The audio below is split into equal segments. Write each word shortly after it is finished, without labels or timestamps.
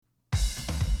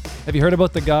Have you heard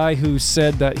about the guy who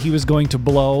said that he was going to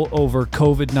blow over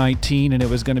COVID-19 and it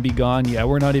was going to be gone? Yeah,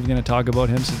 we're not even going to talk about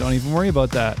him, so don't even worry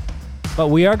about that. But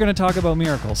we are going to talk about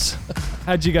miracles.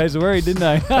 Had you guys worried, didn't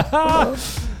I?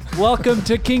 Welcome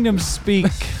to Kingdom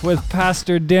Speak with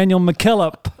Pastor Daniel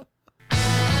McKillop.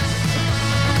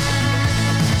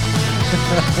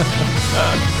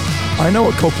 I know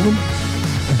a Copeland.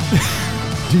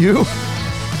 Do you?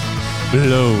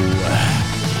 Blow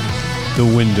the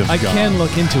wind of I God. can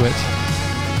look into it.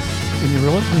 Can you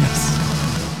really? Yes.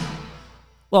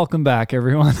 Welcome back,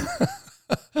 everyone.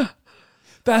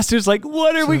 Pastor's like,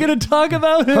 what are we going to talk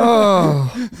about?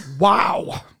 Oh,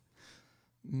 wow.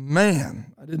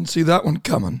 Man, I didn't see that one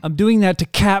coming. I'm doing that to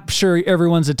capture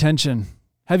everyone's attention.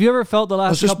 Have you ever felt the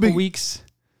last couple weeks?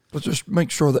 Let's just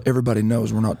make sure that everybody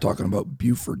knows we're not talking about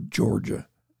Buford, Georgia.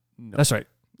 No. That's right.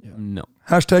 Yeah. No.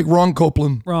 Hashtag wrong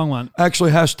Copeland. Wrong one.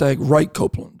 Actually, hashtag right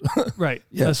Copeland. Right.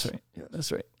 Yes. That's right. Yes.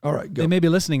 That's right. All right, go. They may be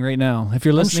listening right now. If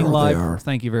you're listening sure they live, are.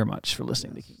 thank you very much for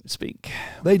listening to Kingdom Speak.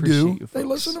 They Appreciate do. you They folks.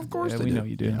 listen, of course Yeah, they we do. know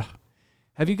you do. Yeah.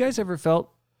 Have you guys ever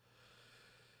felt,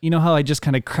 you know how I just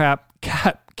kind of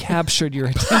captured your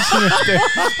attention right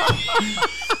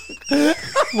there?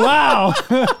 Wow.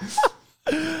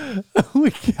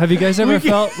 Have you guys ever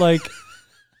felt like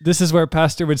this is where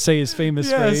Pastor would say his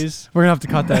famous phrase? We're going to have to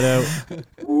cut that out.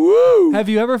 Woo! Have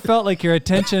you ever felt like your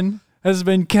attention has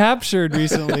been captured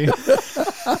recently?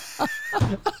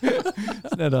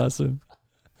 Isn't that awesome?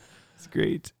 It's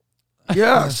great.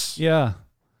 Yes. Yeah.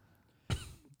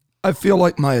 I feel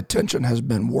like my attention has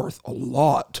been worth a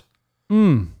lot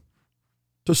to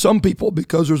some people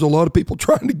because there's a lot of people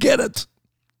trying to get it.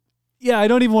 Yeah, I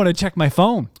don't even want to check my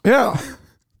phone. Yeah.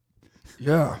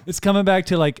 Yeah. It's coming back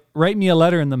to like, write me a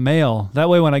letter in the mail. That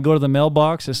way when I go to the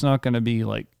mailbox, it's not going to be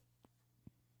like,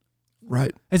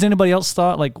 Right. has anybody else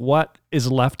thought like what is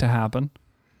left to happen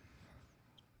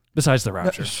besides the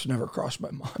rapture? That's never crossed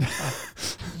my mind.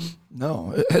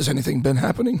 No. Has anything been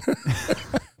happening?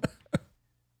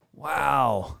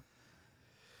 Wow.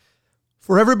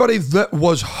 For everybody that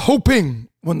was hoping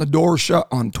when the door shut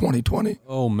on 2020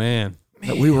 Oh, man.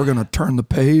 that we were going to turn the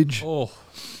page, Oh.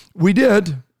 we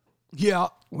did. Yeah.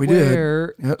 We did.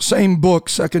 Where Yeah, same book,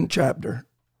 second chapter.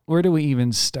 do we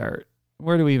even start?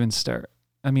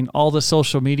 I mean, all the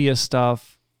social media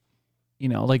stuff, you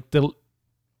know, like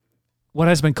what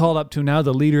has been called up to now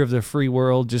the leader of the free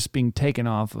world just being taken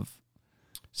off of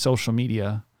social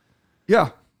media. Yeah.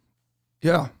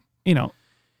 Yeah. You know,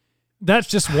 that's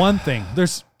just one thing.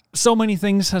 There's so many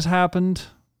things has happened.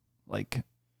 Like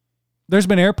there's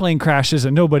been airplane crashes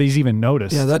and nobody's even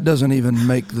noticed. Yeah, that doesn't even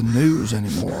make the news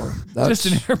anymore. That's just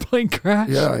an airplane crash.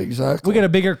 Yeah, exactly. We got a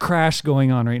bigger crash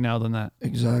going on right now than that.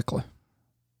 Exactly.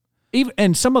 Even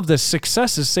and some of the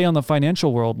successes, say on the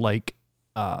financial world, like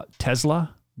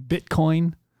Tesla,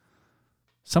 Bitcoin,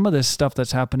 some of this stuff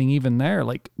that's happening even there,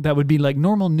 like that would be like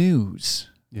normal news.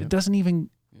 Yeah. It doesn't even.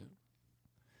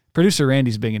 Producer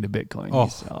Randy's big into Bitcoin.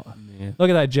 Oh, man. Look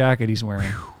at that jacket he's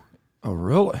wearing. Oh,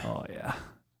 really? Oh yeah,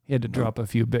 he had to drop a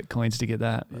few Bitcoins to get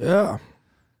that. Yeah.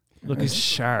 Looking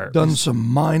sharp. Done some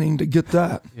mining to get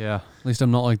that. Yeah. At least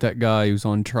I'm not like that guy who's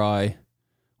on try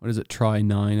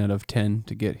 9 out of 10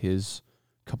 to get his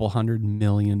couple $100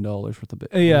 million worth of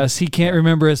Bitcoin. Yes, he can't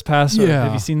remember his password. Yeah.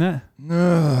 Have you seen that?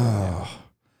 No.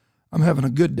 I'm having a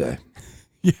good day.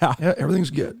 Yeah. Yeah, everything's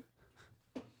good.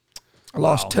 I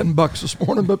lost $10 this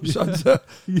morning, but besides that,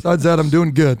 I'm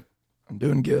doing good. I'm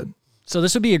doing good. So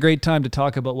this would be a great time to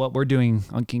talk about what we're doing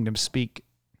on Kingdom Speak.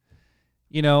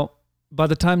 You know, by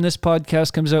the time this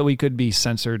podcast comes out, we could be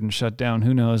censored and shut down.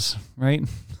 Who knows, right?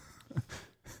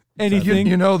 Anything.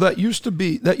 You know, that used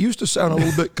to sound a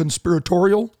little bit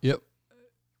conspiratorial. Yep.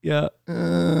 Yeah.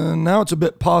 Now it's a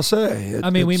bit passe.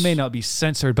 We may not be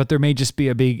censored, but there may just be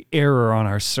a big error on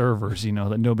our servers, you know,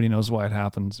 that nobody knows why it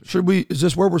happens. Is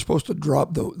this where we're supposed to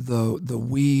drop the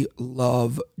we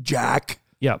love Jack?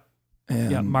 Yep.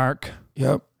 And Yeah. Mark.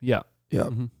 Yep. Yeah. Yep.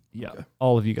 Mm-hmm. Yeah. Okay.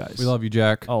 All of you guys. We love you,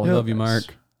 Jack. Oh, We yep. love you, Mark.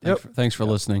 Thanks for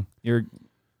listening. Your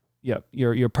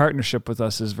partnership with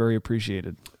us is very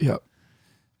appreciated. Yep.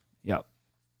 Yep.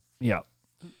 Yep.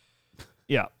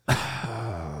 Yep.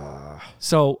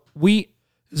 So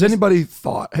has anybody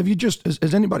thought?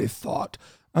 Has anybody thought?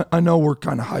 I know we're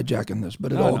kind of hijacking this,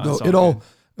 but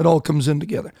it all comes in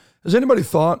together. Has anybody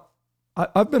thought?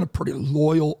 I've been a pretty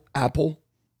loyal Apple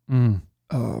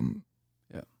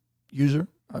user.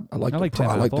 I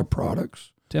like their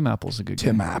products. Tim Apple's a good guy.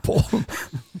 Tim Apple.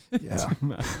 Yeah.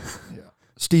 Yeah.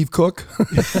 Steve Cook.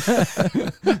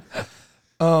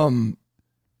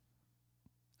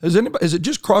 Has it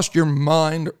just crossed your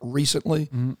mind recently?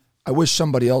 Mm-hmm. I wish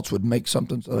somebody else would make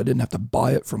something so that I didn't have to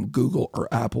buy it from Google or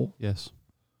Apple. Yes.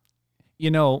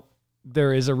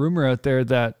 there is a rumor out there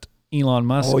that Elon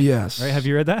Musk. Oh, yes. Right? Have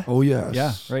you read that? Oh, yes.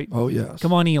 Yeah, right? Oh, yes.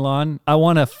 Come on, Elon. I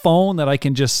want a phone that I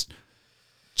can just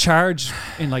charge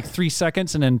in like 3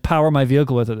 seconds and then power my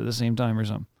vehicle with it at the same time or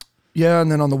something. Yeah,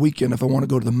 and then on the weekend, if I want to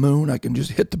go to the moon, I can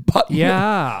just hit the button.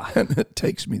 Yeah. And it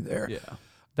takes me there. Yeah.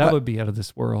 That would be out of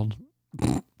this world.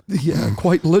 Yeah,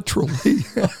 quite literally.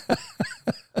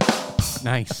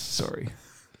 Nice. Sorry.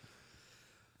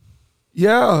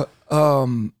 Yeah.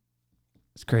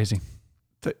 It's crazy.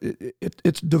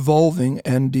 It's devolving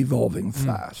and devolving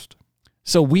fast.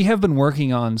 So we have been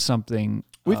working on something.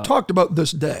 We've talked about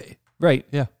this day. Right.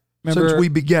 Yeah. Since we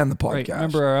began the podcast. Right.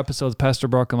 Remember our episode with Pastor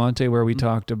Bracamonte where we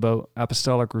talked about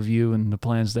Apostolic Review and the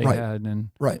plans they had. And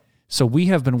right. So we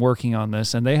have been working on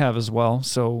this, and they have as well.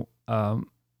 So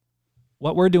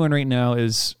what we're doing right now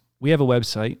is we have a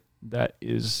website that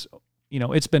is,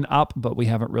 it's been up, but we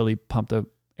haven't really pumped the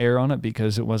air on it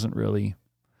because it wasn't really.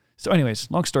 So anyways,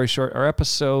 long story short, our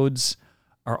episodes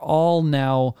are all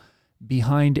now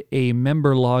behind a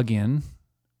member login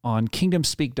on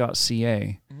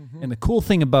kingdomspeak.ca. Mm-hmm. And the cool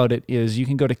thing about it is you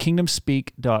can go to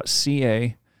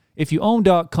kingdomspeak.ca. If you own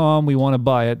 .com, we want to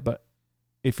buy it, but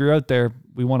if you're out there,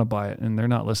 we want to buy it, and they're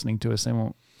not listening to us, they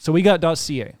won't. So we got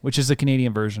 .ca, which is the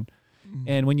Canadian version. Mm-hmm.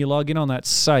 And when you log in on that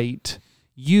site,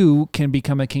 you can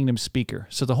become a Kingdom speaker.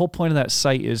 So the whole point of that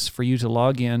site is for you to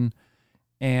log in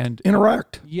and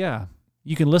interact. Yeah.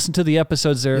 You can listen to the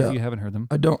episodes there if you haven't heard them.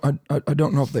 I don't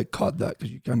know if they caught that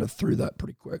because you kind of threw that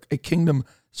pretty quick. A Kingdom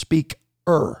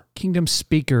speaker. Kingdom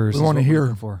speakers. We want to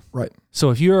hear. For. Right. So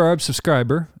if you're our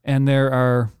subscriber, and there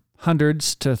are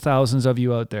hundreds to thousands of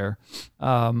you out there,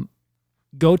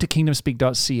 go to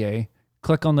kingdomspeak.ca,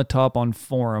 click on the top on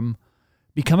forum,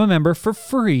 become a member for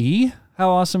free. How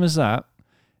awesome is that?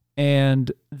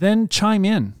 And then chime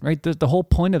in, right? The whole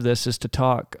point of this is to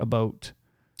talk about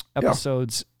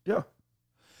episodes. Yeah.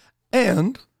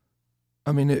 And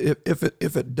I mean, if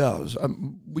it does,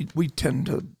 we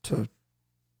tend to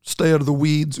stay out of the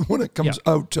weeds when it comes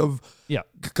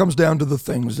comes down to the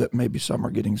things that maybe some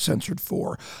are getting censored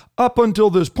for up until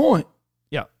this point.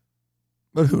 Yeah.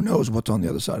 But who knows what's on the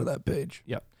other side of that page?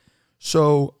 Yeah.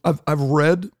 So I've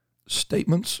read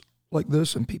statements like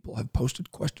this, and people have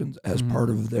posted questions as part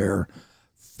of their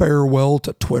farewell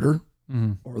to Twitter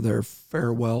or their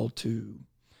farewell to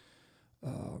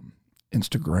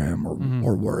Instagram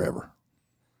or wherever.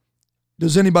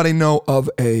 Does anybody know of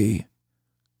a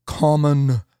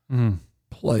common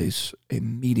place, a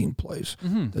meeting place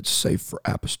that's safe for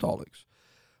apostolics?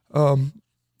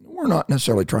 We're not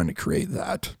necessarily trying to create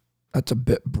that. That's a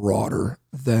bit broader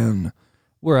than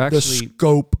the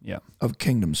scope of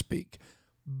Kingdom Speak.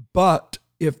 But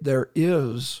if there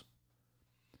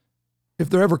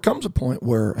ever comes a point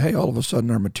where, hey, all of a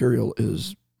sudden our material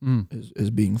is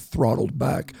being throttled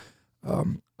back,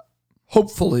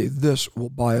 hopefully this will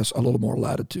buy us a little more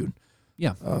latitude.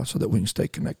 Yeah. So that we can stay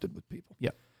connected with people.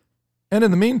 Yeah. And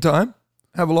in the meantime,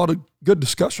 have a lot of good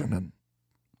discussion. And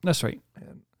that's right.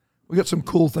 And we got some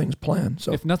cool things planned.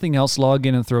 So if nothing else, log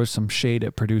in and throw some shade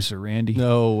at producer Randy.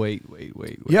 No, wait.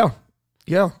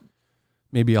 Yeah.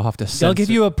 Maybe I'll have to censor. I'll give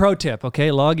you a pro tip,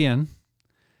 okay? Log in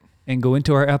and go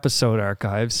into our episode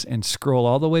archives and scroll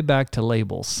all the way back to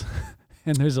labels.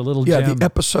 And there's a little gem. The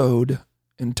episode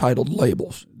entitled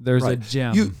Labels. There's a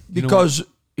gem. Because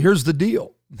here's the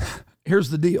deal. Here's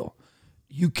the deal.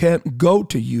 You can't go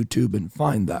to YouTube and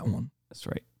find that one. That's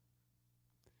right.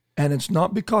 And it's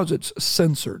not because it's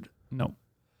censored. No.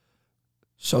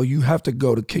 So you have to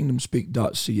go to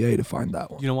kingdomspeak.ca to find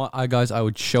that one. You know what, I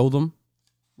would show them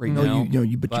right now. But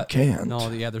you can't. No,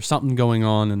 there's something going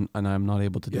on, and I'm not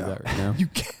able to do that right now. You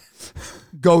can't.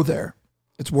 Go there.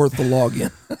 It's worth the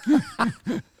login.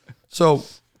 So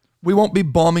we won't be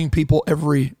bombing people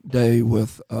every day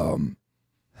with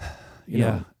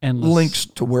links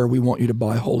to where we want you to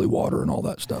buy holy water and all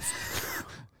that stuff.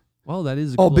 Well, that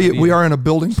is albeit we are in a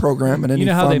building program, and any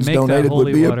funds donated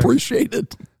would be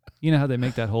appreciated. You know how they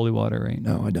make that holy water, right?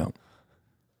 No, I don't.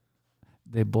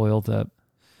 They boil that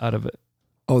out of it.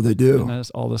 Oh, they do? And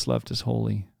all that's left is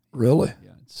holy. Really?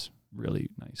 Yeah, it's really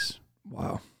nice.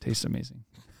 Wow. Tastes amazing.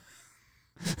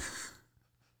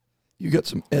 You got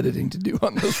some editing to do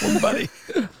on this one, buddy.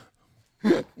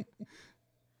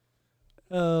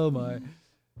 Oh, my.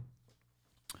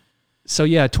 So,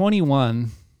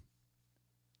 21.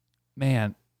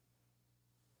 Man.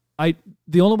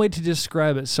 The only way to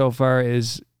describe it so far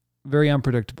is very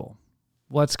unpredictable.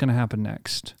 What's going to happen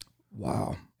next?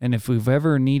 Wow. And if we've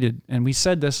ever needed, and we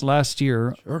said this last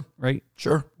year, sure, right?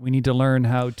 Sure. We need to learn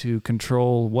how to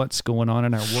control what's going on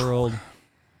in our world.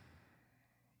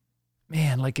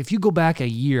 man, like if you go back a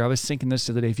year, I was thinking this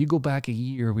the other day, if you go back a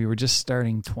year, we were just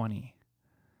starting 20.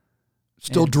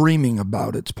 Still dreaming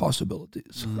about its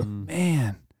possibilities.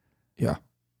 Man. Yeah.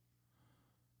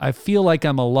 I feel like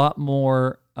I'm a lot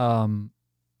more,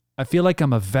 I feel like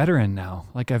I'm a veteran now.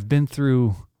 Like I've been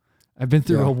through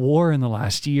a war in the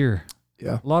last year.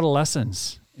 Yeah. A lot of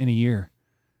lessons in a year.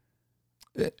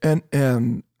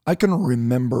 And I can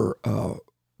remember the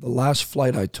last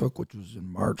flight I took, which was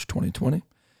in March 2020.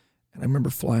 And I remember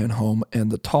flying home,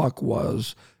 and the talk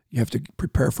was, you have to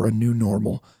prepare for a new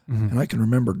normal. And I can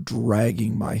remember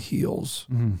dragging my heels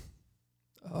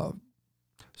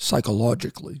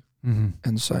psychologically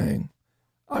and saying,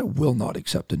 I will not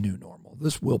accept a new normal.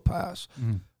 This will pass.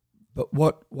 But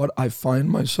what I find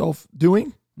myself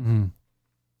doing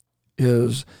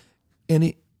is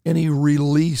any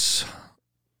release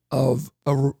of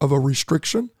a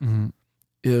restriction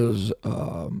is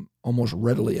almost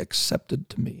readily accepted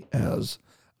to me as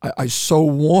I so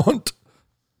want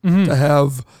to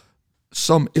have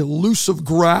some elusive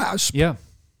grasp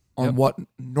on what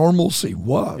normalcy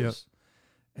was.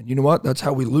 And you know what? That's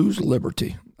how we lose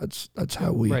liberty. That's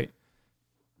how we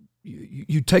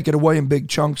you take it away in big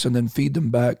chunks and then feed them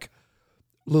back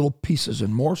little pieces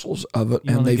and morsels of it,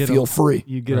 and they feel free.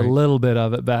 You get a little bit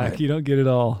of it back. You don't get it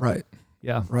all. Right.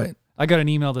 Yeah. Right. I got an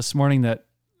email this morning that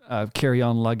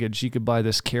carry-on luggage, you could buy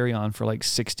this carry-on for like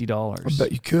 $60. I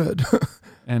bet you could.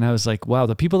 And I was like, wow,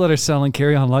 the people that are selling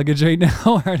carry-on luggage right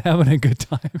now aren't having a good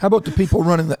time. How about the people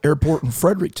running the airport in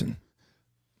Fredericton?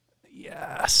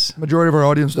 Yes. Majority of our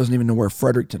audience doesn't even know where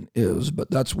Fredericton is,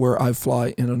 but that's where I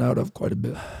fly in and out of quite a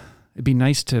bit. It'd be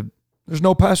nice to... There's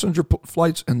no passenger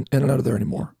flights in and out of there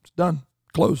anymore. It's done.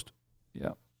 Closed.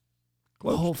 Yeah.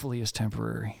 Closed. Hopefully it's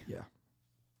temporary. Yeah.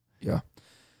 Yeah.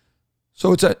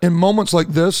 So it's in moments like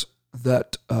this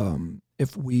that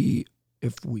if we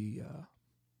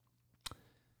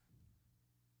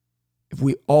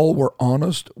all were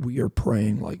honest, we are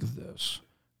praying like this: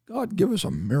 God, give us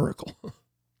a miracle.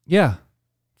 Yeah,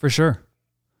 for sure.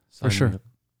 For sure.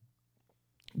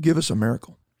 Give us a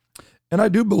miracle. And I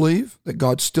do believe that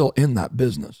God's still in that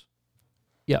business.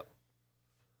 Yep.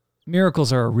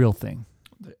 Miracles are a real thing.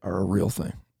 They are a real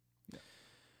thing.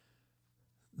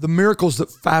 The miracles that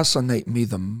fascinate me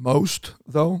the most,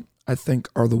 though, I think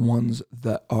are the ones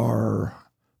that are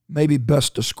maybe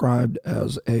best described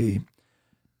as they're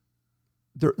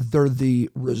the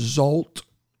result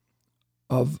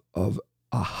of a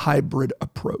hybrid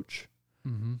approach.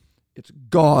 It's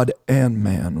God and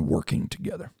man working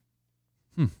together.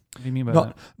 What do you mean by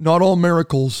that? Not all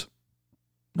miracles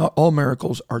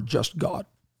are just God.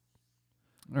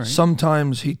 All right.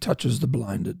 Sometimes he touches the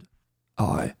blinded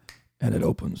eye and it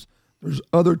opens. There's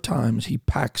other times he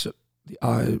packs it, the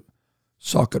eye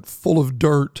socket full of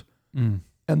dirt, and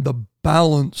the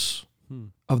balance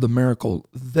of the miracle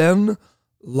then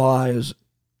lies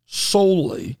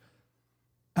solely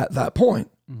at that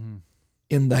point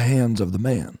in the hands of the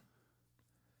man.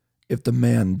 If the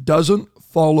man doesn't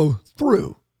follow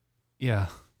through, yeah.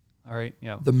 All right.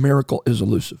 Yeah. the miracle is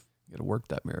elusive. You got to work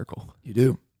that miracle. You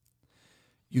do.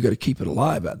 You got to keep it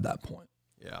alive at that point.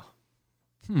 Yeah.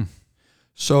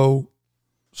 So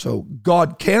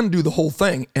God can do the whole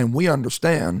thing, and we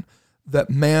understand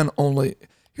that man only.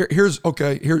 Here's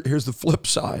the flip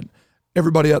side.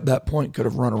 Everybody at that point could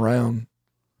have run around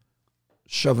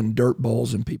shoving dirt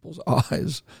balls in people's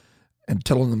eyes and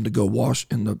telling them to go wash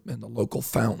in the local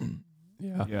fountain.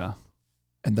 Yeah. Yeah.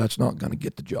 And that's not going to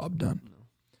get the job done.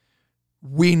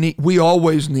 We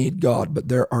always need God, but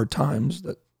there are times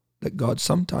that God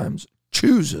sometimes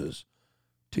chooses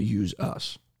to use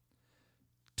us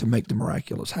to make the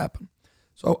miraculous happen.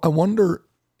 So I wonder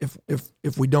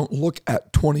if we don't look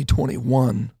at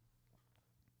 2021,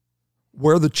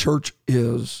 where the church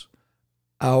is,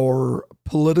 our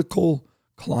political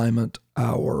climate,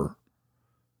 our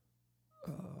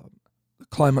the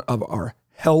climate of our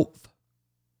health,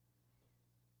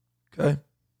 okay?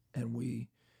 And we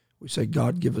say,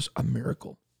 God, give us a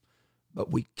miracle. But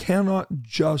we cannot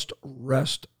just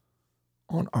rest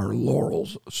on our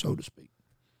laurels, so to speak,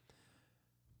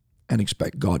 and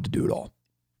expect God to do it all.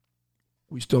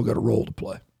 We still got a role to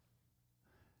play.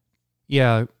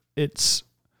 Yeah, it's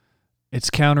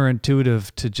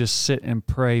counterintuitive to just sit and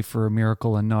pray for a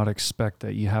miracle and not expect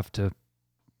that you have to,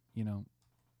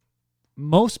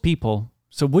 most people,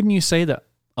 so wouldn't you say that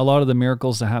a lot of the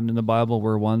miracles that happened in the Bible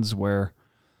were ones where,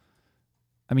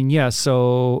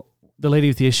 so the lady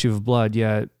with the issue of blood,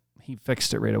 he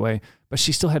fixed it right away, but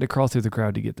she still had to crawl through the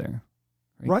crowd to get there.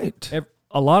 Right.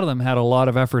 A lot of them had a lot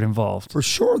of effort involved. For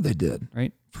sure they did.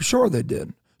 Right? For sure they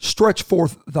did. Stretch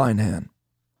forth thine hand.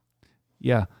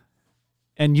 Yeah.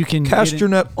 And you can cast your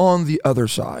net on the other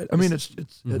side. I mean,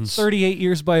 it's 38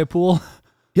 years by a pool.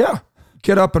 Yeah.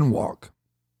 Get up and walk.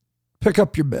 Pick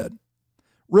up your bed.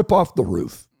 Rip off the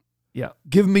roof. Yeah.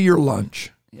 Give me your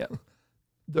lunch. Yeah.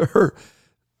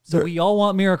 So we all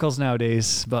want miracles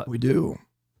nowadays, but we do.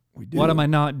 We do. What am I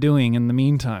not doing in the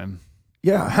meantime?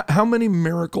 Yeah. How many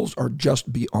miracles are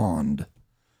just beyond?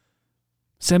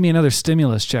 Send me another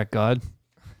stimulus check, God.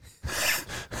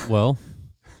 Well,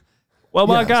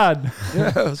 my God.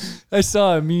 Yes. I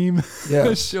saw a meme. Yes.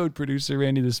 I showed producer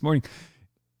Randy this morning.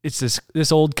 It's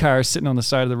this old car sitting on the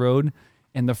side of the road,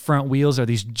 and the front wheels are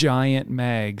these giant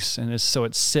mags, and it's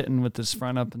sitting with this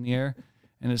front up in the air,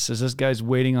 and it says this guy's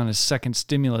waiting on his second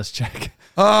stimulus check.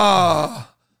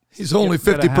 He's only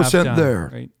 50% there.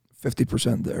 Right?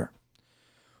 50% there.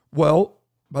 Well,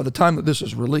 by the time that this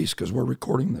is released, because we're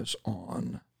recording this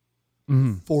on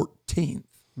 14th,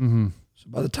 so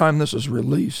by the time this is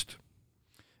released,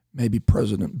 maybe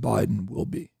President Biden will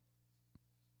be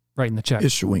writing the check,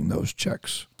 issuing those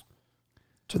checks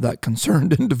to that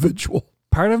concerned individual.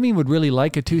 Part of me would really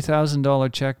like a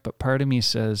 $2,000 check, but part of me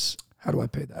says, how do I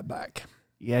pay that back?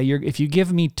 Yeah, if you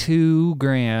give me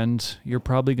 $2,000, you're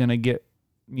probably going to get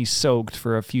me soaked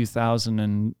for a few thousand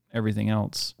and everything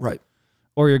else. Right.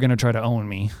 Or you're going to try to own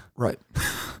me. Right.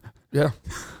 Yeah.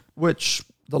 Which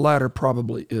the latter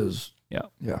probably is. Yeah.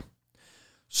 Yeah.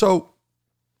 So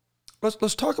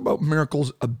let's talk about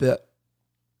miracles a bit.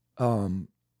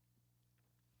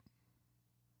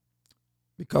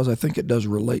 Because I think it does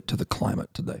relate to the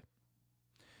climate today.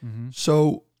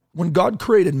 So when God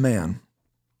created man,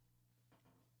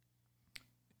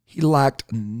 he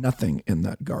lacked nothing in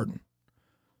that garden.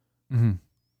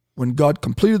 When God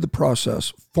completed the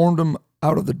process, formed him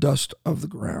out of the dust of the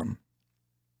ground,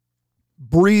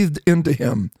 breathed into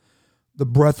him the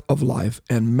breath of life,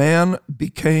 and man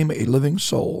became a living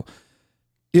soul,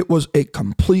 it was a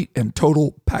complete and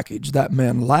total package. That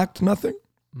man lacked nothing,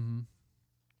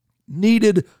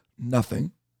 needed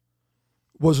nothing,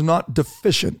 was not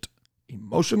deficient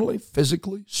emotionally,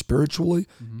 physically, spiritually,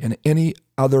 in any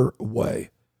other way.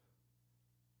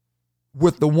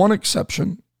 With the one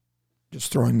exception,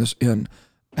 just throwing this in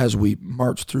as we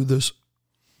march through this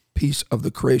piece of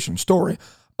the creation story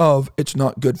of it's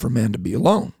not good for man to be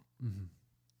alone.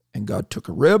 And God took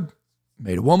a rib,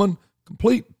 made a woman,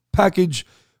 complete package.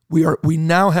 We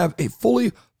now have a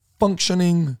fully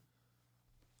functioning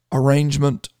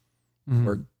arrangement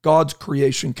where God's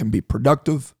creation can be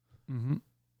productive, and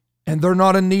they're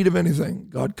not in need of anything.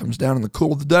 God comes down in the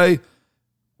cool of the day,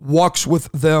 walks with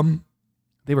them.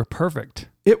 They were perfect.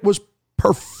 It was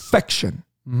perfection.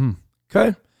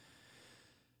 Okay?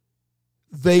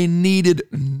 They needed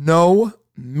no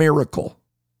miracle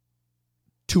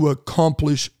to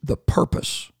accomplish the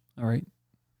purpose. All right.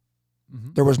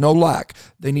 There was no lack.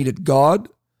 They needed God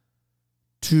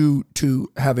to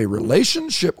have a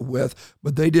relationship with,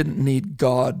 but they didn't need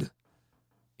God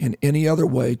in any other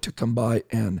way to come by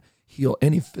and heal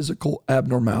any physical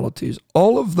abnormalities.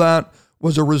 All of that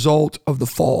was a result of the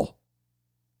fall.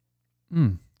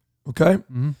 Okay?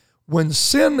 When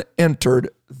sin entered,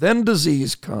 then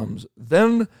disease comes,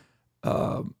 then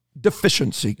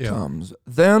deficiency comes,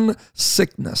 then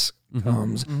sickness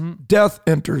comes, death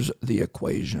enters the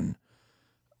equation.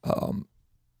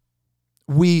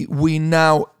 We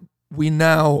now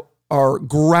are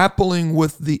grappling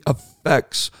with the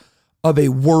effects of a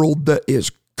world that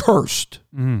is cursed.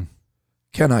 Can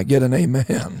I get an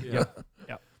amen? Yeah.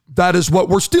 That is what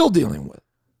we're still dealing with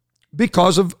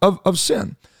because of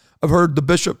sin. I've heard the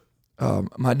bishop,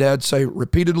 my dad, say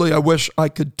repeatedly, I wish I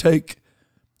could take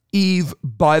Eve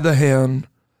by the hand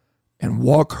and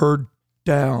walk her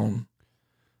down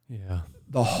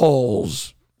the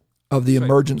halls of the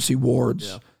emergency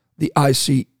wards, the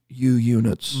ICU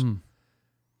units,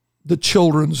 the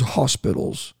children's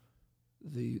hospitals,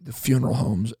 the funeral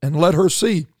homes, and let her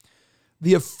see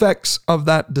the effects of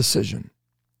that decision.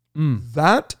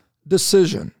 That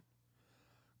decision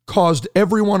caused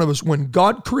every one of us, when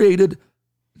God created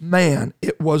man,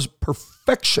 it was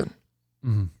perfection.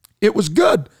 It was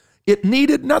good. It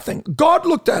needed nothing. God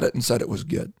looked at it and said it was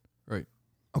good. Right.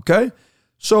 Okay?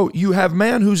 So you have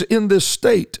man who's in this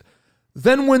state.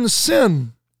 Then when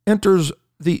sin enters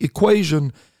the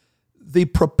equation, the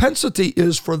propensity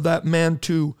is for that man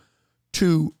to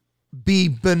be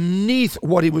beneath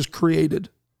what he was created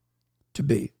to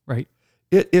be. Right.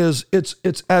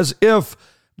 It's as if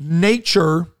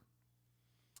nature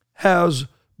has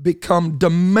become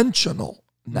dimensional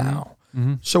now.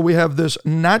 So we have this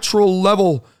natural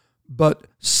level, but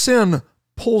sin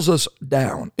pulls us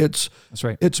down. That's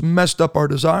right. It's messed up our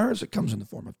desires. It comes in the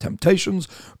form of temptations,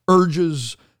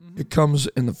 urges, It comes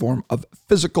in the form of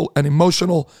physical and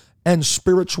emotional and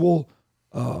spiritual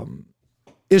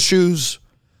issues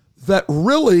that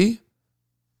really,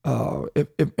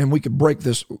 and we could break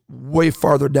this way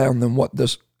farther down than what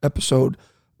this episode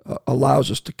allows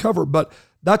us to cover, but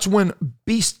that's when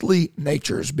beastly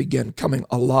natures begin coming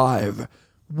alive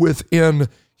within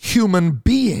human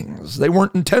beings. They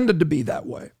weren't intended to be that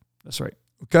way. That's right.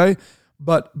 Okay?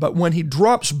 But when he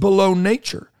drops below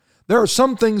nature, there are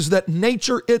some things that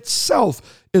nature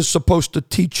itself is supposed to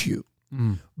teach you.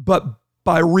 But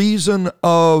by reason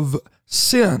of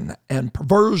sin and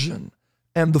perversion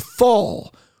and the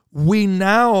fall, we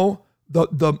now,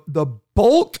 the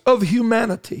bulk of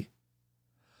humanity,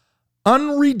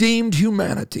 unredeemed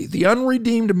humanity, the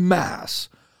unredeemed mass,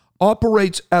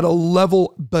 operates at a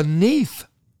level beneath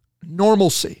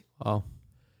normalcy. Wow.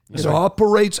 It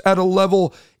operates at a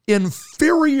level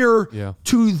inferior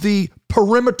to the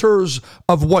perimeters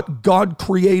of what God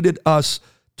created us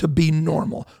to be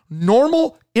normal.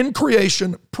 Normal in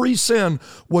creation, pre-sin,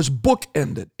 was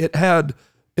bookended. It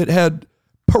had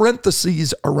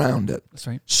parentheses around it. That's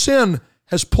right. Sin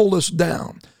has pulled us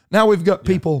down. Now we've got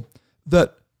people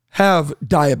that have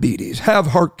diabetes, have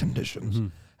heart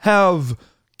conditions, have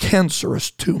cancerous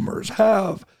tumors,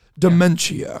 have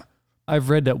dementia. I've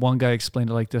read that one guy explained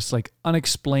it like this, like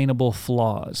unexplainable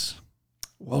flaws.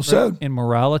 Well said. In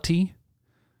morality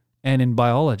and in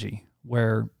biology,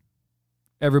 where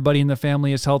everybody in the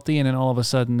family is healthy and then all of a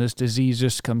sudden this disease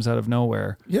just comes out of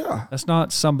nowhere. Yeah. That's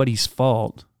not somebody's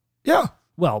fault. Yeah.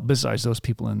 Well, besides those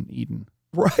people in Eden.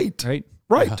 Right. Right?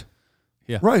 Right.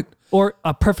 Yeah. Right. Or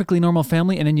a perfectly normal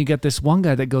family, and then you get this one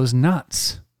guy that goes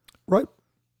nuts. Right.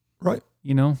 Right.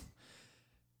 You know?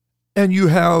 And you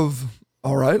have,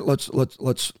 all right, let's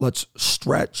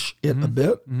stretch it a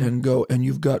bit and go, and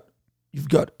you've got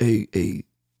a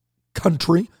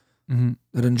country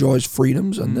that enjoys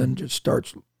freedoms and then just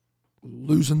starts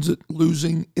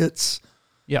losing its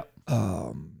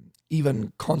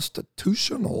even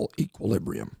constitutional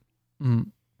equilibrium.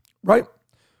 Right?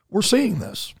 We're seeing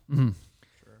this.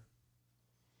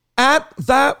 At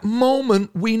that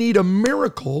moment, we need a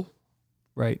miracle,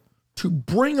 right, to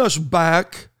bring us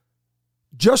back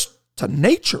just to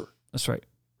nature. That's right.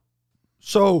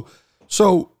 So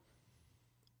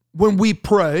when we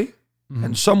pray,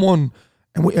 and someone,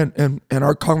 and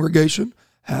our congregation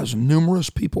has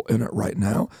numerous people in it right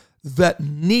now that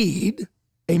need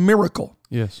a miracle.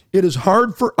 Yes. It is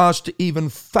hard for us to even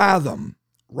fathom,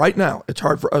 right now, it's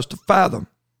hard for us to fathom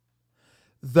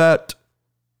that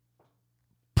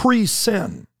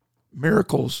pre-sin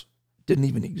miracles didn't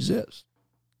even exist.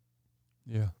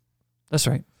 Yeah. That's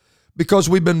right. Because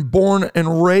we've been born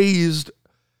and raised,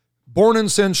 born in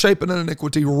sin, shapen in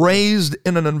iniquity, raised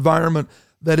in an environment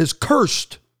that is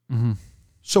cursed.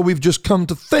 So we've just come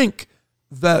to think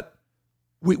that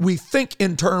we think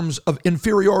in terms of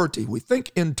inferiority. We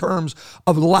think in terms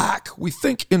of lack. We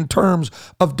think in terms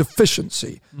of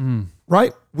deficiency.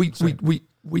 Right?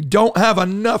 We don't have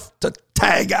enough to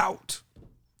tag out.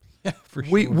 Yeah, for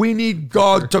sure. We need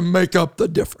God to make up the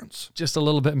difference. Just a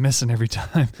little bit missing every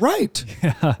time. Right.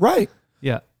 Yeah. Right.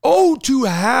 Yeah. Oh, to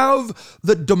have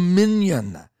the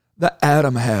dominion that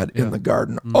Adam had in the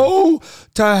garden. Oh,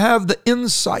 to have the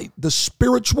insight, the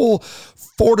spiritual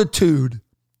fortitude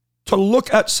to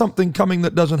look at something coming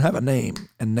that doesn't have a name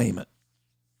and name it.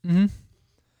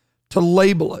 To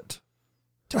label it,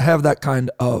 to have that kind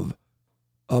of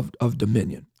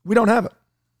dominion. We don't have it.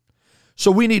 So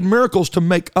we need miracles to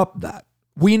make up that.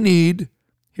 We need,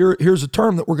 here's a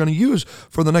term that we're going to use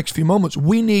for the next few moments.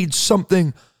 We need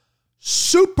something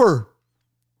supernatural.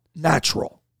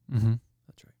 That's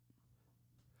right.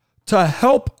 To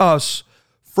help us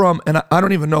from, and I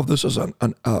don't even know if this is a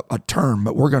term,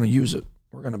 but we're going to use it.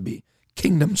 We're going to be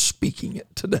kingdom speaking it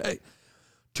today.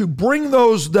 To bring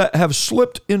those that have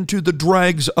slipped into the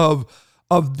dregs of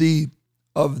the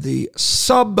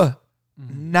sub-natural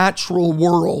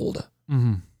world.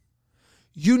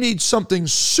 You need something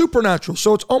supernatural.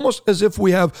 So it's almost as if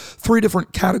we have three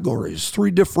different categories,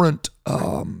 three different,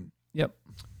 I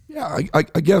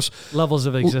guess. Levels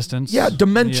of existence. Yeah,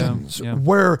 dimensions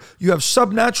where you have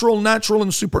subnatural, natural,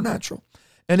 and supernatural.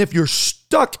 And if you're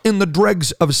stuck in the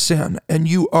dregs of sin and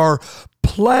you are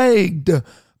plagued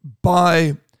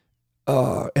by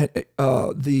the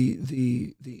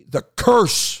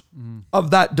curse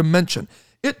of that dimension,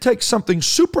 it takes something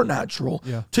supernatural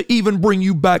to even bring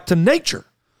you back to nature.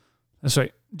 That's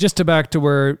right. Just to back to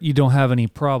where you don't have any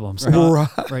problems.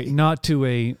 Right. Not to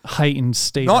a heightened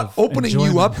state Not of opening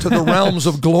enjoyment. you up to the realms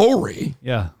of glory.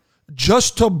 Yeah.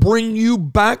 Just to bring you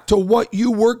back to what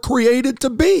you were created to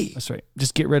be. That's right.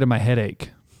 Just get rid of my headache.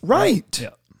 Right. Yeah.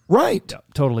 Right. Yeah,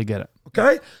 totally get it.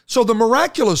 Okay? So the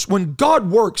miraculous, when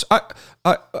God works, I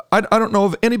don't know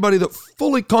of anybody that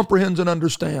fully comprehends and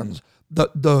understands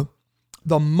the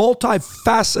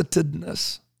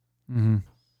multifacetedness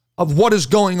of what is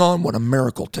going on when a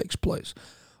miracle takes place.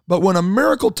 But when a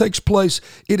miracle takes place,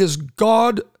 it is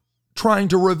God trying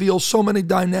to reveal so many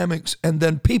dynamics, and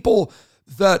then people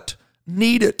that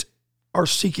need it are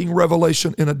seeking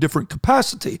revelation in a different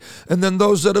capacity. And then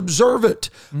those that observe it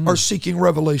are seeking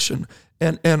revelation.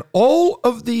 And all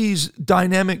of these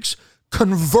dynamics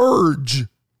converge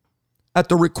at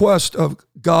the request of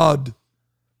God,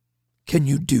 can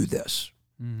you do this?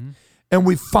 And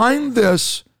we find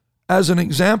this as an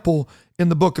example in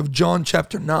the book of John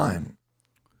chapter 9.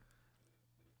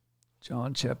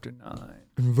 John chapter 9.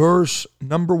 In verse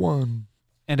number 1.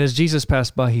 And as Jesus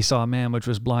passed by, he saw a man which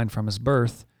was blind from his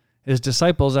birth. His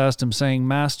disciples asked him, saying,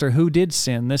 Master, who did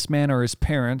sin, this man or his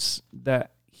parents,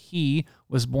 that he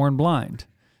was born blind?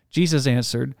 Jesus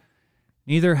answered,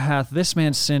 Neither hath this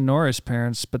man sinned nor his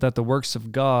parents, but that the works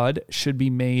of God should be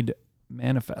made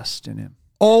manifest in him.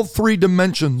 All three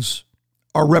dimensions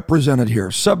are represented here: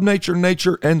 subnature,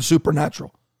 nature, and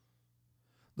supernatural.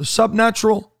 The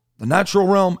subnatural, the natural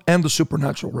realm, and the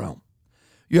supernatural realm.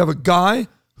 You have a guy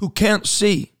who can't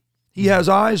see. He has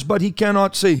eyes, but he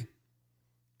cannot see.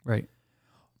 Right.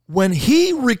 When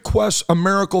he requests a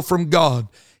miracle from God,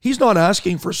 he's not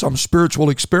asking for some spiritual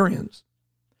experience.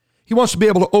 He wants to be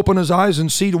able to open his eyes and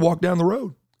see to walk down the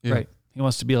road. Yeah. Right. He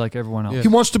wants to be like everyone else. Yeah. He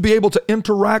wants to be able to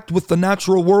interact with the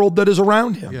natural world that is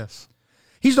around him. Yes.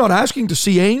 He's not asking to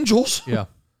see angels. Yeah.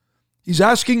 He's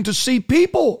asking to see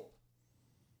people.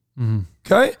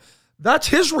 Okay? That's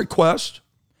his request.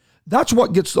 That's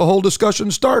what gets the whole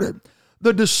discussion started.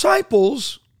 The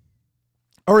disciples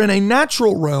are in a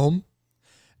natural realm,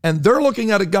 and they're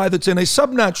looking at a guy that's in a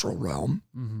subnatural realm,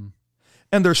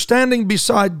 and they're standing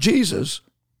beside Jesus,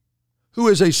 who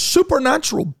is a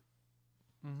supernatural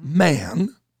man,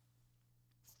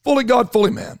 fully God,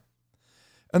 fully man.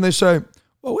 And they say,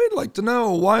 well, we'd like to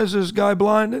know, why is this guy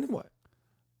blind anyway?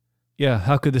 Yeah,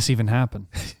 how could this even happen?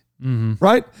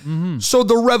 Right? So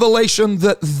the revelation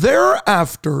that they're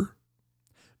after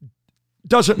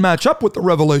doesn't match up with the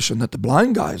revelation that the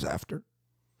blind guy's after.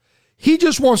 He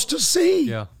just wants to see.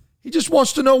 Yeah. He just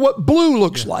wants to know what blue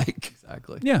looks like.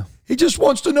 Exactly. Yeah. He just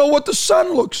wants to know what the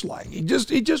sun looks like. He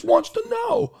just wants to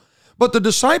know. But the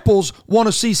disciples want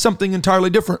to see something entirely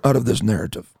different out of this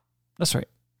narrative. That's right.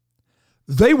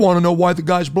 They want to know why the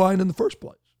guy's blind in the first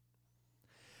place.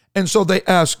 And so they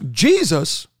ask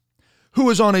Jesus, who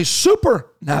is on a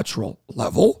supernatural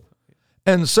level,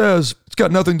 and says it's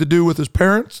got nothing to do with his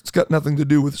parents. It's got nothing to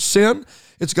do with sin.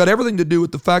 It's got everything to do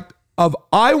with the fact of,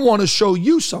 I want to show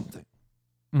you something.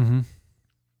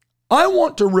 I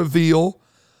want to reveal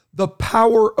the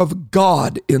power of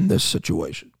God in this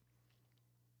situation.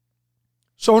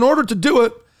 So in order to do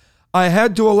it, I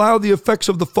had to allow the effects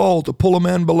of the fall to pull a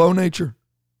man below nature.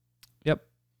 Yep.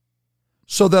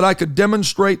 So that I could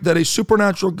demonstrate that a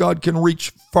supernatural God can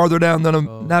reach farther down than a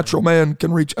natural man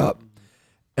can reach up.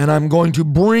 And I'm going to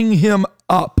bring him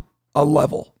up a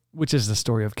level. Which is the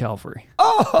story of Calvary.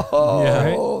 Oh,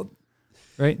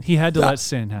 Yeah, right? He had to let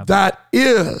sin happen. That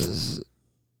is.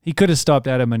 He could have stopped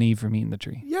Adam and Eve from eating the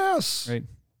tree. Yes. Right.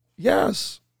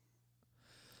 Yes.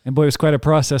 And boy, it was quite a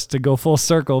process to go full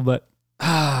circle, but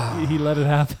he let it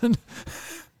happen.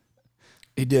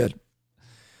 He did.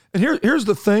 And here's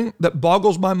the thing that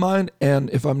boggles my mind, and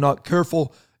if I'm not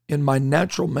careful, in my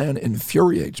natural man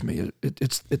infuriates me.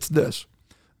 It's this.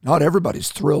 Not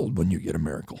everybody's thrilled when you get a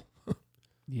miracle.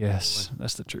 Yes,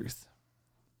 that's the truth.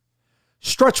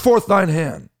 Stretch forth thine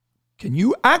hand. Can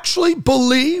you actually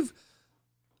believe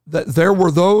that there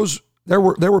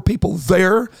were people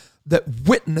there that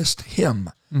witnessed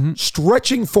him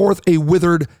stretching forth a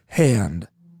withered hand?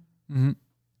 And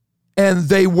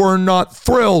they were not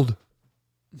thrilled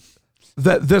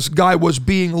that this guy was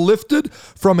being lifted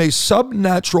from a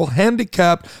subnatural,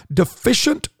 handicapped,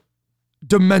 deficient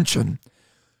dimension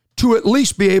to at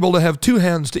least be able to have two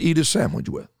hands to eat his sandwich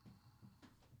with.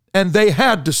 And they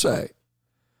had to say,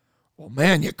 well,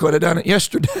 man, you could have done it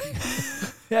yesterday.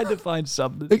 He had to find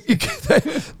something.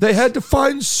 They had to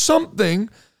find something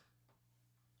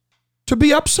to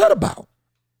be upset about.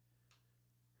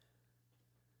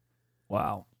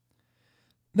 Wow.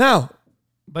 Now,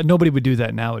 but nobody would do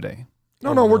that nowadays.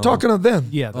 No, we're talking of then.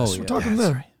 Yeah, that's We're talking that's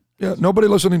then. right. Yeah, nobody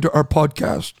listening to our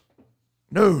podcast.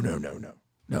 No.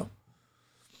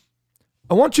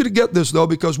 I want you to get this, though,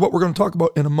 because what we're going to talk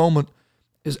about in a moment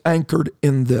is anchored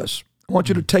in this. I want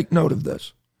you to take note of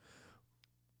this.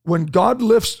 When God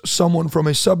lifts someone from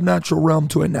a subnatural realm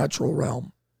to a natural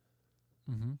realm,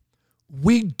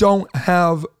 we don't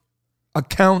have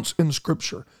accounts in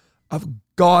Scripture of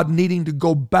God needing to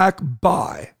go back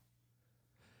by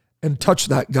and touch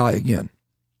that guy again.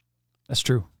 That's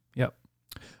true. Yep.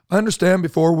 I understand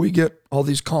before we get all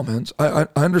these comments, I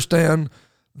understand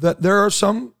that there are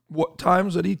some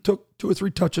times that he took 2 or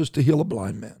 3 touches to heal a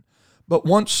blind man. But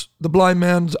once the blind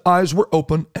man's eyes were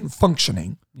open and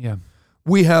functioning, Yeah.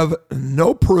 we have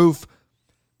no proof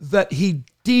that he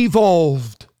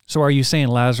devolved. So are you saying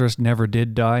Lazarus never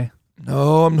did die?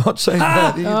 No, I'm not saying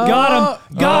that either. Got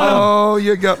him. Got him. Oh,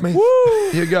 you got me.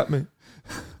 You got me.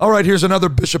 All right, here's another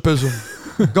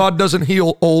bishopism. God doesn't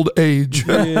heal old age.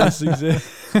 Yes, exactly.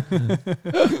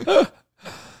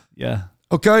 Yeah.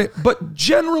 Okay? But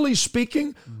generally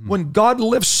speaking, when God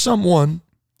lifts someone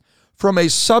from a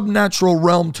subnatural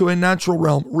realm to a natural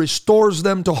realm, restores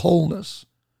them to wholeness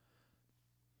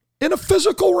in a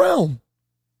physical realm,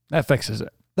 That fixes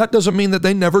it. that doesn't mean that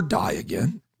they never die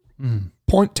again.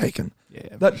 Point taken.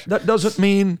 Yeah. That doesn't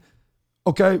mean,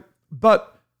 okay,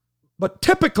 but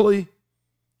typically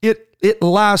it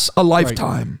lasts a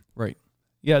lifetime. Right.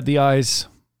 Yeah, the eyes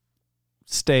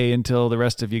stay until the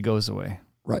rest of you goes away.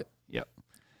 Right. Yep.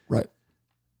 Right.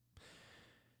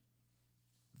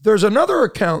 There's another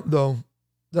account, though,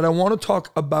 that I want to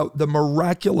talk about the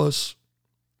miraculous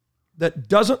that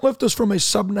doesn't lift us from a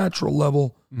subnatural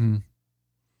level. And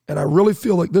I really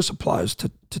feel like this applies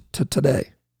to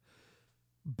today.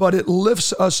 But it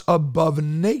lifts us above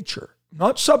nature,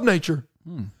 not subnature,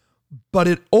 but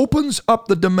it opens up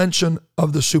the dimension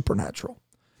of the supernatural.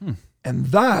 And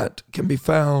that can be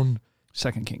found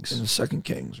 2 Kings. in 2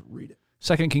 Kings. Read it.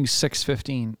 2 Kings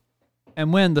 6:15.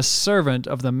 And when the servant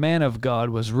of the man of God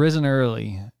was risen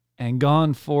early and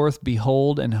gone forth,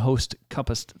 behold, an host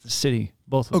compassed the city,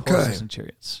 both with horses and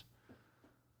chariots.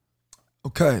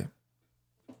 Okay.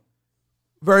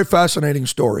 Very fascinating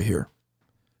story here.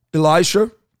 Elisha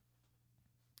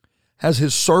has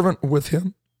his servant with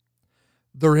him.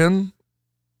 They're in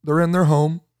their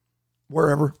home,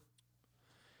 wherever.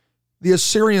 The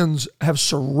Assyrians have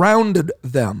surrounded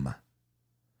them.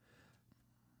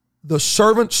 The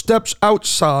servant steps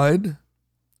outside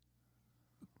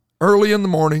early in the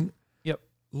morning,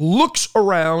 looks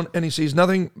around, and he sees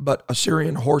nothing but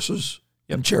Assyrian horses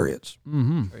and chariots.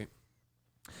 Right.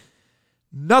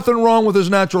 Nothing wrong with his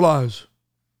natural eyes.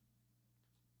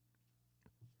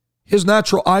 His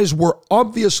natural eyes were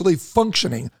obviously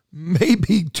functioning,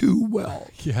 maybe too well.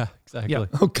 Yeah, exactly.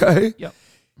 Yep. Okay? Yep.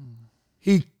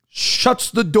 He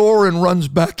shuts the door and runs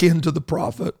back into the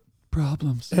prophet.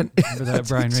 Problems. And Remember that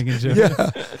Brian Regan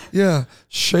joke? yeah.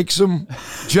 Shakes him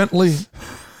gently,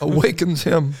 awakens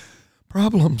him.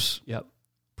 Problems. Yep.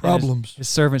 Problems. His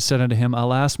servant said unto him,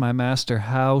 Alas, my master,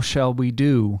 how shall we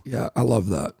do? Yeah, I love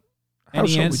that. And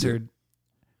he answered,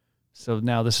 so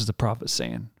now this is the prophet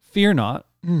saying, Fear not,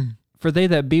 for they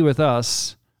that be with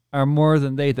us are more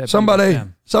than they that be with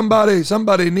them.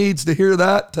 Somebody needs to hear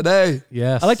that today.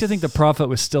 Yes. I like to think the prophet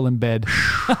was still in bed.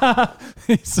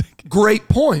 He's like, Great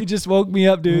point. he just woke me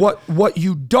up, dude. What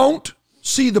you don't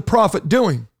see the prophet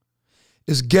doing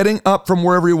is getting up from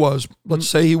wherever he was. Let's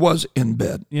say he was in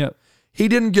bed. Yeah. He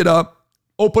didn't get up,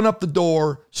 open up the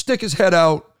door, stick his head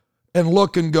out, and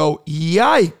look and go,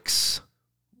 yikes.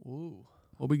 Ooh,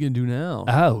 what are we going to do now?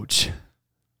 Ouch.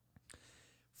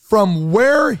 From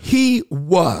where he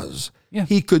was,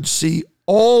 he could see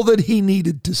all that he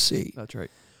needed to see. That's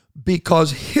right.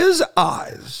 Because his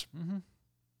eyes,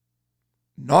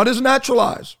 not his natural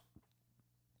eyes,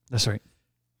 That's right.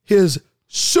 his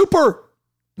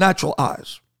supernatural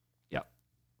eyes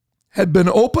had been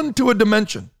opened to a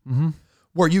dimension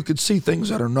where you could see things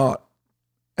that are not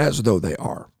as though they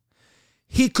are.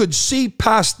 He could see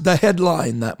past the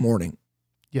headline that morning.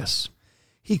 Yes.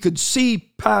 He could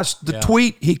see past the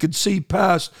tweet. He could see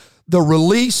past the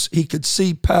release. He could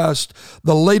see past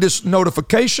the latest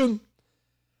notification.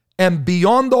 And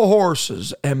beyond the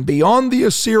horses and beyond the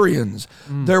Assyrians,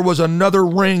 there was another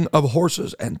ring of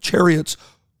horses and chariots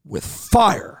with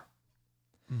fire.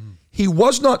 He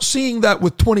was not seeing that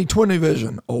with 20/20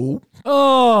 vision. Oh.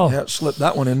 Yeah, slipped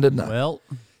that one in, didn't I? Well,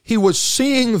 He was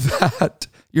seeing that.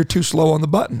 You're too slow on the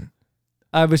button.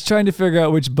 I was trying to figure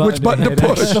out which button, to hit,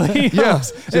 push. actually. Yeah.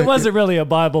 It wasn't really a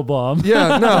Bible bomb.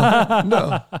 Yeah,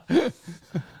 no.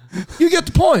 You get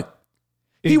the point.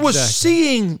 He was Exactly.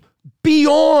 seeing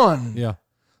beyond yeah.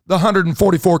 the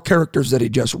 144 characters that he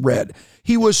just read.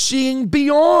 He was seeing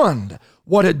beyond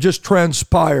what had just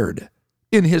transpired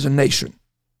in his nation.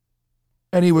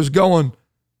 And he was going,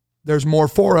 there's more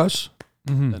for us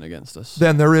Than against us.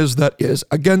 than there is that is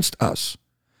against us.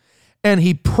 And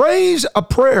he prays a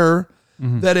prayer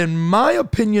that, in my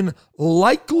opinion,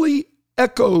 likely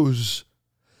echoes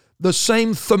the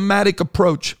same thematic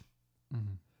approach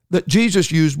that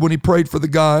Jesus used when he prayed for the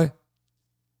guy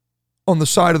on the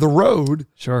side of the road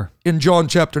Sure. in John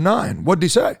chapter 9. What did he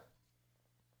say?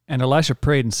 And Elisha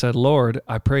prayed and said, Lord,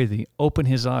 I pray thee, open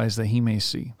his eyes that he may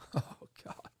see. Oh,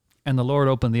 God. And the Lord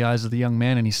opened the eyes of the young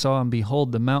man, and he saw, and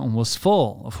behold, the mountain was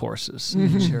full of horses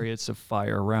and chariots of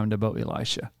fire round about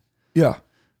Elisha. Yeah.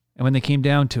 And when they came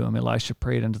down to him, Elisha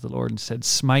prayed unto the Lord and said,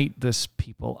 smite this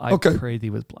people, I pray thee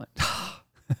with blood.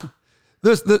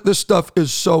 This stuff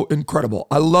is so incredible.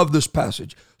 I love this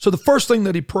passage. So the first thing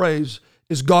that he prays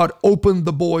is God opened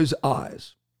the boy's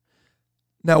eyes.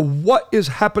 Now, what is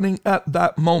happening at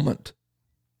that moment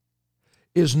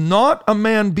is not a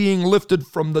man being lifted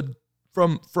from a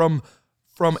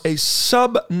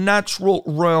subnatural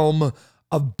realm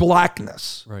of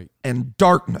blackness and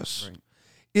darkness. Right.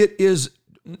 It is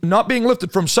not being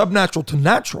lifted from subnatural to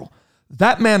natural.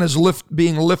 That man is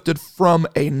being lifted from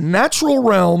a natural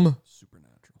realm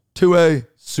to a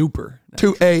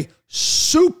supernatural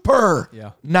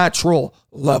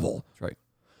level. That's right.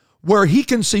 Where he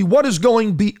can see what is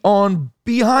going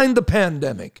behind the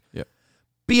pandemic,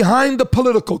 behind the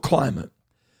political climate,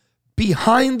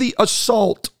 behind the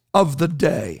assault of the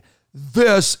day.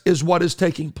 This is what is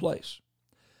taking place.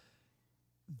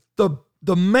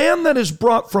 The man that is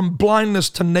brought from blindness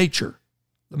to nature,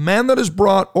 the man that is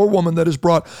brought, or woman that is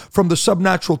brought from the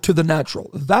subnatural to the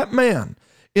natural, that man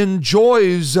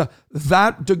enjoys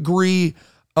that degree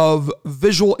of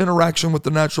visual interaction with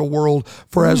the natural world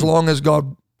for as long as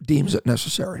God deems it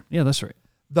necessary. Yeah, that's right.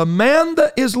 The man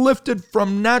that is lifted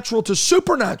from natural to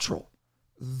supernatural,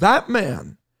 that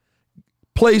man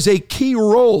plays a key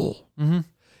role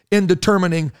in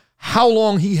determining how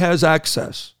long he has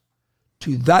access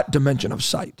to that dimension of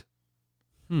sight.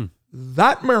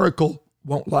 That miracle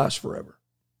won't last forever.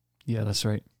 Yeah, that's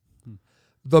right.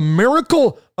 The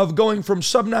miracle of going from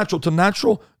subnatural to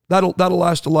natural, that'll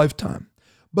last a lifetime.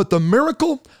 But the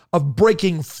miracle of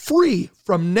breaking free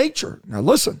from nature. Now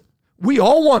listen, we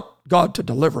all want God to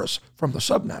deliver us from the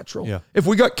subnatural. Yeah. If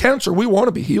we got cancer, we want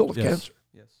to be healed of cancer.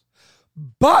 Yes.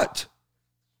 But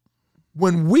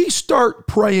when we start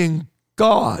praying,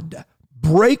 God,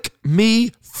 break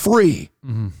me free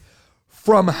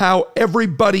from how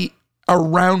everybody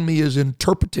around me is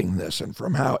interpreting this, and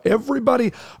from how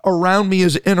everybody around me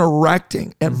is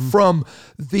interacting, and from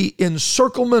the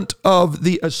encirclement of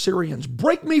the Assyrians.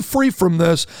 Break me free from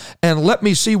this and let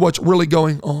me see what's really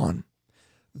going on.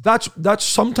 That's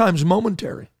sometimes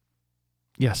momentary.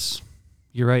 Yes,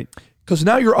 you're right. Because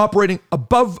now you're operating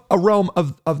above a realm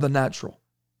of the natural.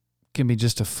 Can be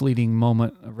just a fleeting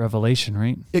moment of revelation,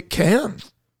 right? It can.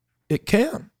 It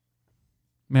can.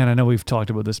 Man, I know we've talked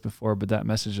about this before, but that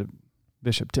message of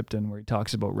Bishop Tipton where he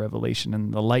talks about revelation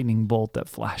and the lightning bolt that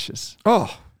flashes.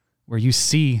 Oh. Where you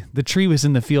see the tree was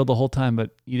in the field the whole time,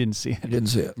 but you didn't see it. You didn't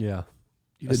see it. Yeah.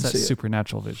 That's that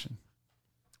supernatural vision.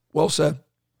 Well said.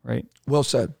 Right? Well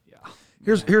said. Yeah.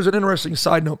 Here's an interesting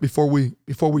side note before we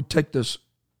take this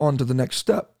on to the next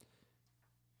step.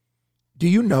 Do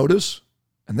you notice,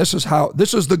 and this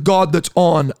is the God that's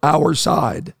on our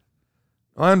side.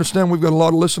 I understand we've got a lot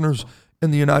of listeners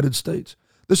in the United States.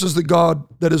 This is the God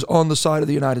that is on the side of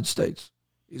the United States.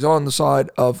 He's on the side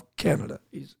of Canada.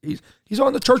 He's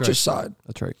on the church's side.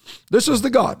 That's right. This is the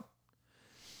God.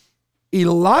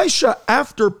 Elisha,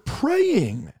 after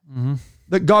praying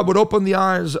that God would open the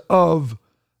eyes of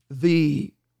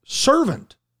the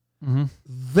servant,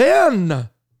 then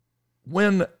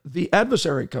when the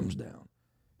adversary comes down,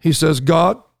 he says,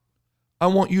 God, I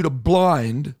want you to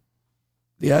blind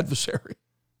the adversary.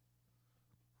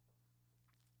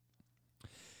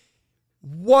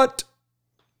 What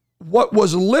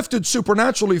was lifted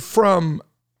supernaturally from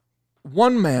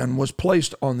one man was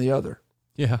placed on the other.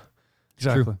 Yeah,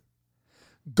 exactly. True.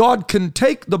 God can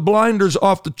take the blinders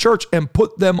off the church and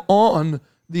put them on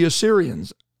the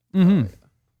Assyrians.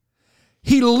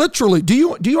 He literally, do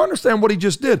you understand what he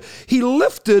just did? He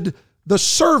lifted the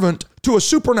servant to a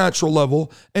supernatural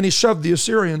level and he shoved the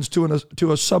Assyrians to a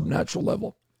subnatural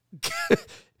level.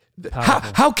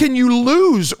 How can you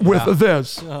lose with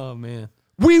this? Oh, man.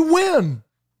 We win.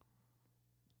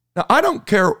 Now, I don't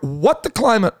care what the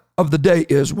climate of the day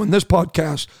is when this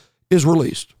podcast is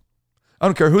released. I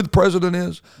don't care who the president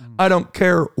is. I don't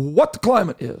care what the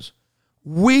climate is.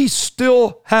 We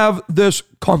still have this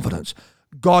confidence.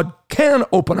 God can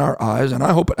open our eyes, and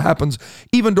I hope it happens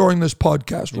even during this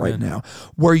podcast right now,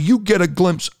 where you get a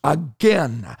glimpse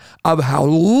again of how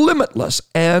limitless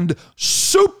and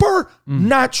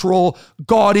supernatural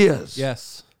God is.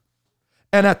 Yes.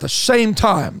 And at the same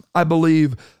time, I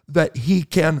believe that he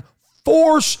can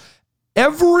force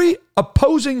every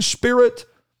opposing spirit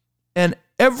and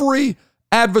every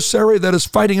adversary that is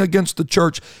fighting against the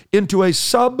church into a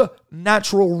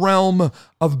subnatural realm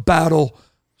of battle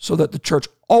so that the church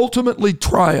ultimately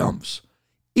triumphs,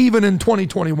 even in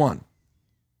 2021,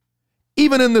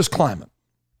 even in this climate.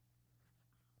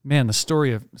 Man, the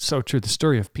story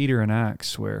of Peter in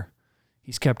Acts, where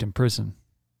he's kept in prison.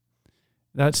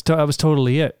 That was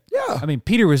totally it. Yeah. I mean,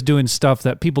 Peter was doing stuff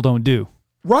that people don't do.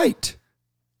 Right.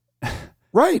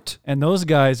 Right. And those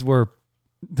guys were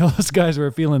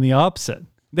feeling the opposite.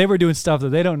 They were doing stuff that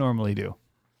they don't normally do.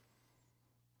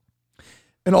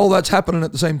 And all that's happening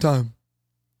at the same time.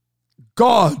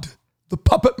 God, the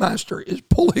puppet master, is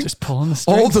pulling the strings.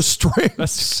 all the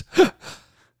strings.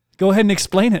 Go ahead and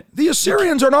explain it. The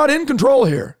Assyrians are not in control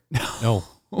here. No.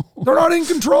 They're not in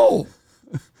control.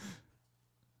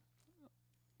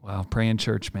 Wow, praying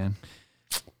church, man.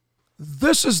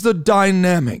 This is the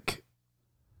dynamic.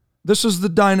 This is the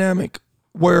dynamic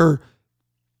where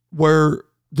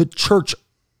the church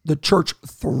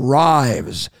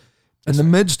thrives in the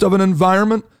midst of an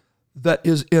environment that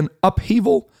is in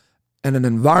upheaval, and an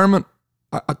environment,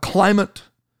 a climate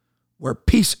where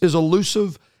peace is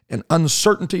elusive and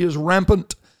uncertainty is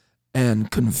rampant and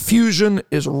confusion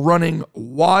is running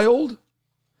wild.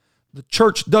 The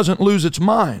church doesn't lose its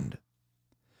mind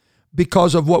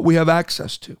because of what we have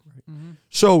access to. Mm-hmm.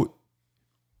 So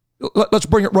let's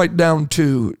bring it right down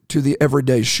to the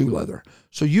everyday shoe leather.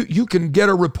 So you can get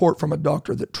a report from a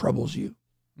doctor that troubles you.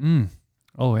 Mm.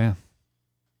 Oh, yeah.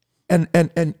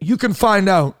 And you can find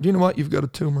out, you know what, you've got a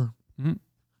tumor. Mm-hmm.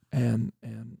 And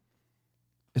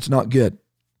it's not good.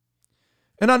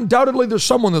 And undoubtedly there's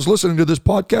someone that's listening to this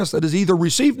podcast that has either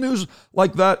received news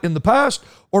like that in the past,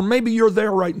 or maybe you're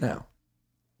there right now.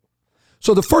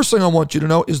 So the first thing I want you to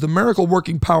know is the miracle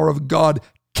working power of God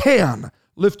can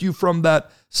lift you from that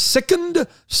sickened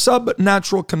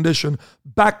subnatural condition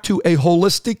back to a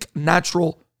holistic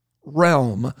natural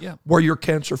realm where you're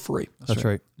cancer free. That's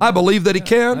right. I believe that he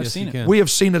can. I've seen it. We have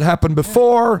seen it happen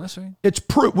before. That's right. It's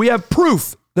proof. We have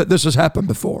proof that this has happened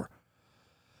before.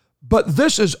 But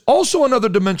this is also another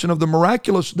dimension of the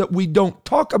miraculous that we don't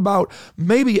talk about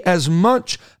maybe as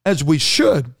much as we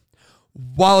should.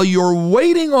 While you're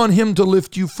waiting on him to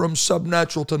lift you from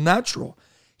subnatural to natural,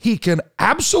 he can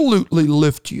absolutely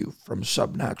lift you from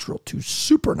subnatural to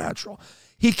supernatural.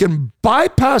 He can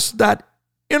bypass that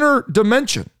inner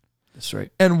dimension. That's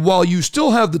right. And while you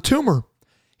still have the tumor,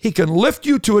 he can lift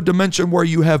you to a dimension where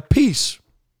you have peace.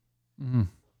 Mm-hmm.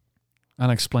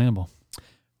 Unexplainable.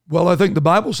 Well, I think the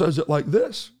Bible says it like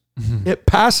this. Mm-hmm. It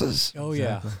passes. Oh,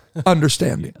 yeah.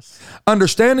 Understanding. Yes.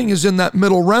 Understanding is in that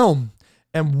middle realm.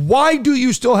 And why do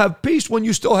you still have peace when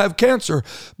you still have cancer?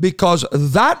 Because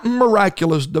that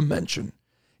miraculous dimension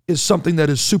is something that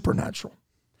is supernatural.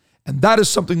 And that is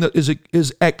something that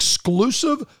is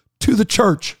exclusive to the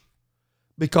church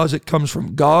because it comes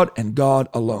from God and God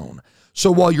alone.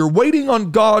 So while you're waiting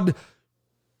on God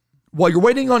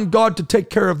to take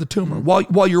care of the tumor,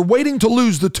 while you're waiting to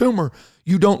lose the tumor,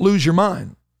 you don't lose your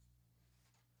mind.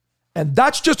 And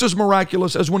that's just as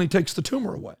miraculous as when he takes the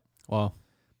tumor away. Wow.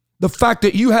 The fact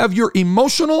that you have your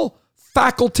emotional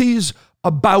faculties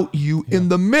about you in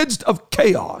the midst of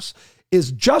chaos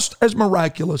is just as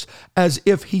miraculous as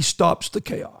if he stops the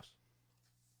chaos.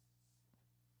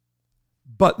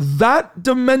 But that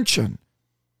dimension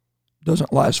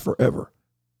doesn't last forever.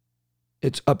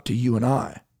 It's up to you and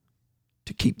I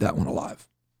to keep that one alive.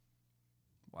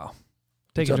 Wow.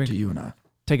 It's up to you and I.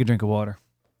 Take a drink of water.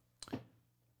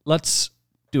 Let's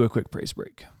do a quick praise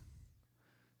break.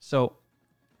 So,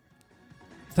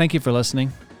 thank you for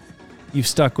listening. You've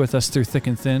stuck with us through thick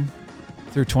and thin,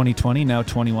 through 2020, now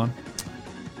 21.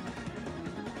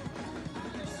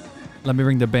 Let me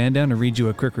bring the band down and read you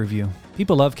a quick review.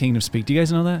 People love Kingdom Speak. Do you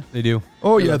guys know that? They do.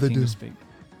 Oh, They yeah, love they Kingdom do. Speak.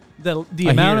 The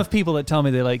amount of people that tell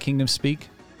me they like Kingdom Speak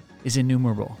is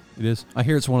innumerable. It is. I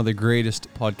hear it's one of the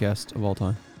greatest podcasts of all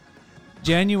time.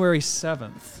 January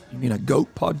 7th. You mean a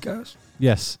goat podcast?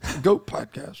 Yes. Goat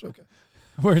podcast, okay.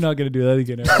 We're not going to do that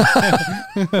again.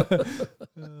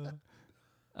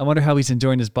 I wonder how he's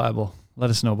enjoying his Bible. Let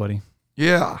us know, buddy.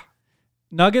 Yeah.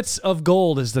 Nuggets of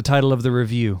Gold is the title of the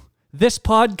review. This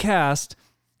podcast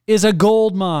is a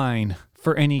gold mine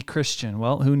for any Christian.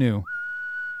 Well, who knew?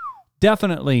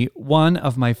 Definitely one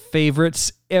of my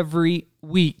favorites every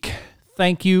week.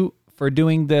 Thank you for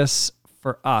doing this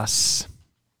for us.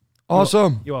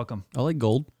 Awesome. You're welcome. I like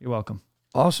gold. You're welcome.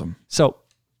 Awesome. So,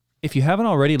 if you haven't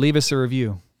already, leave us a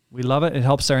review. We love it. It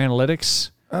helps our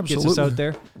analytics. Absolutely. Gets us out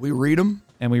there. We read them.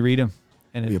 And we read them.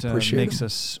 And We it appreciate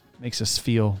makes us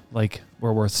feel like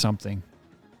we're worth something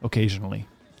occasionally.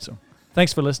 So,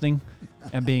 thanks for listening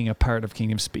and being a part of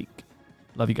Kingdom Speak.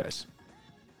 Love you guys.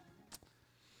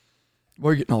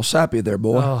 We're getting all sappy there,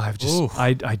 boy. Oh,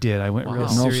 I did. I went real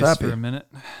serious sappy for a minute.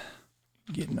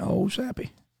 Getting all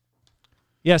sappy.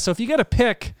 Yeah, so if you got to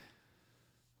pick,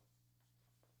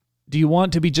 do you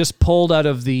want to be just pulled out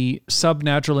of the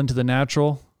subnatural into the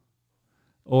natural?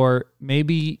 Or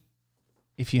maybe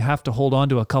if you have to hold on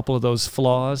to a couple of those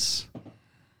flaws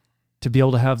to be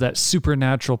able to have that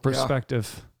supernatural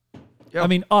perspective. Yeah. I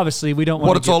mean, obviously we don't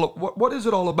want what is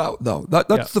it all about though?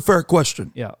 That's the fair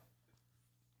question. Yeah.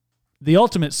 The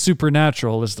ultimate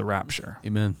supernatural is the rapture.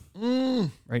 Amen.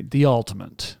 Right? The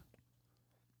ultimate.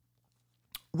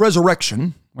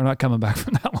 Resurrection. We're not coming back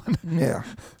from that one. Yeah.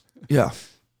 Yeah.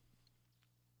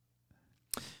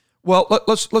 Well,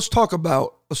 let's talk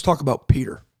about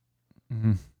Peter.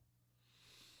 Mm-hmm.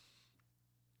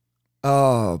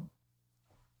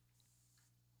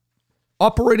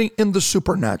 Operating in the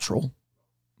supernatural.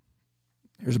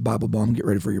 Here's a Bible bomb. Get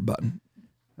ready for your button.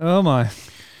 Oh my.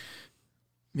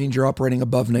 Means you're operating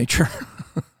above nature.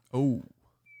 Oh.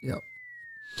 Yep.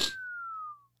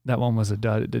 That one was a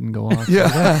dud. It didn't go off.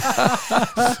 Yeah.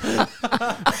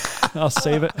 I'll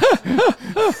save it.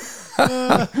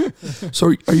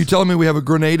 So are you telling me we have a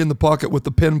grenade in the pocket with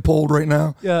the pin pulled right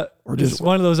now? Yeah. Or just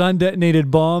one of those undetonated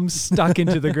bombs stuck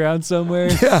into the ground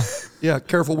somewhere. Yeah. Yeah.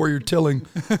 Careful where you're tilling.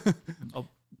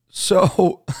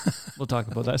 So we'll talk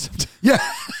about that sometime. Yeah,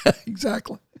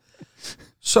 exactly.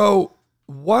 So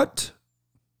what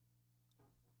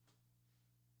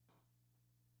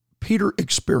Peter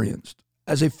experienced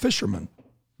as a fisherman.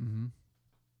 Mm-hmm.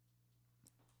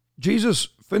 Jesus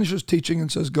finishes teaching and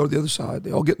says, go to the other side.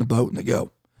 They all get in the boat and they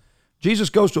go. Jesus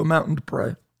goes to a mountain to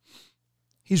pray.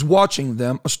 He's watching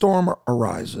them. A storm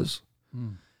arises.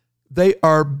 They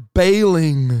are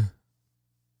bailing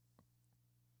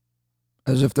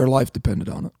as if their life depended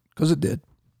on it, because it did.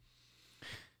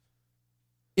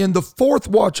 In the fourth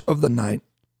watch of the night,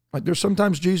 like there's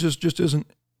sometimes Jesus just doesn't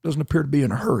appear to be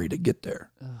in a hurry to get there.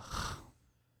 Ugh.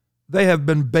 They have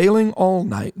been bailing all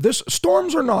night.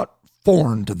 Storms are not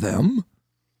foreign to them.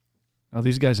 Oh,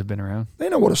 these guys have been around. They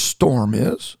know what a storm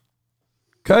is.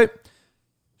 Okay?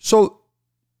 So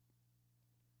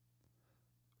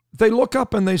they look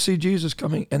up and they see Jesus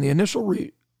coming, and the initial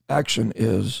reaction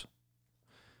is,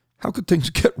 how could things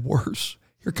get worse?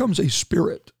 Here comes a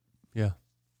spirit. Yeah.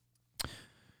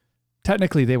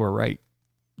 Technically, they were right.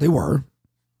 They were.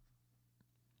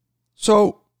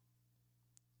 So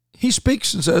he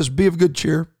speaks and says, be of good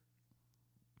cheer.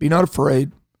 Be not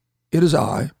afraid. It is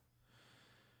I.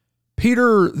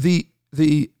 Peter,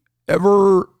 the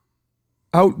ever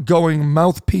outgoing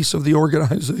mouthpiece of the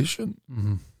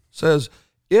organization, says,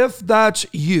 if that's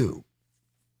you,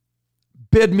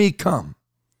 bid me come.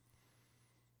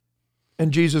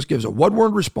 And Jesus gives a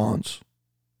one-word response,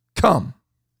 come.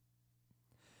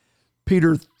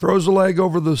 Peter throws a leg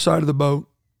over the side of the boat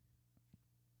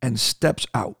and steps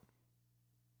out.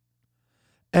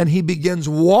 And he begins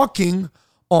walking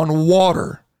on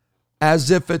water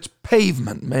as if it's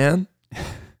pavement, man.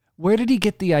 Where did he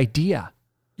get the idea?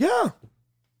 Yeah.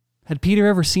 Had Peter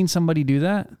ever seen somebody do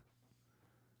that?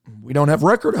 We don't have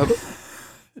record of it.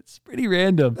 It's pretty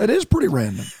random. That is pretty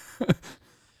random.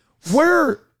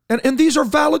 Where, and these are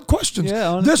valid questions. Yeah,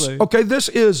 honestly. This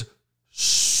is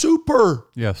super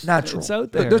natural. It's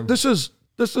out there. This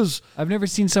is. I've never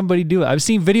seen somebody do it. I've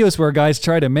seen videos where guys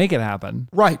try to make it happen.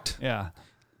 Right. Yeah.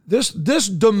 This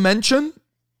dimension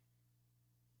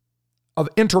of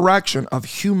interaction of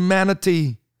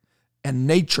humanity and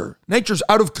nature. Nature's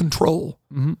out of control.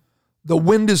 Mm-hmm. The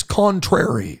wind is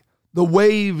contrary. The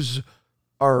waves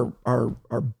are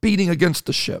beating against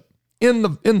the ship in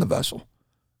the vessel.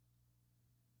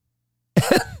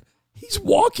 And he's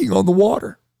walking on the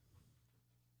water.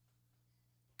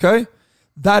 Okay?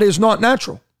 That is not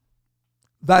natural.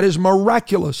 That is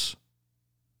miraculous.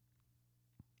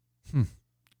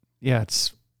 Yeah,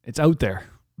 it's out there.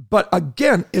 But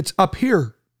again, it's up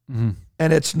here. Mm-hmm.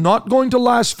 And it's not going to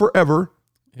last forever.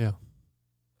 Yeah.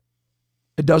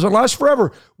 It doesn't last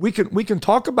forever. We can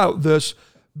talk about this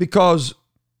because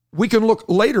we can look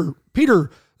later. Peter,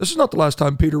 this is not the last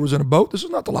time Peter was in a boat. This is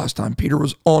not the last time Peter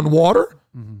was on water.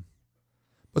 Mm-hmm.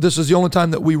 But this is the only time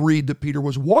that we read that Peter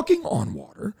was walking on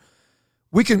water.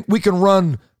 We can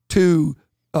run to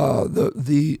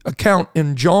the account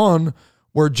in John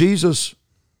where Jesus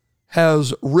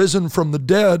has risen from the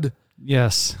dead.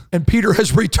 Yes. And Peter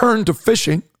has returned to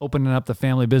fishing. Opening up the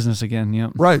family business again.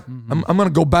 Yep. Right. Mm-hmm. I'm going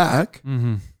to go back.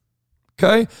 Mm-hmm.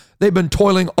 Okay. They've been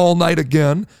toiling all night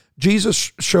again.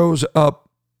 Jesus shows up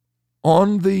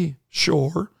on the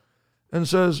shore and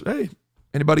says, hey,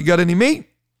 anybody got any meat?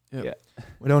 Yep. Yeah.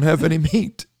 We don't have any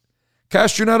meat.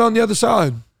 Cast your net on the other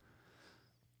side.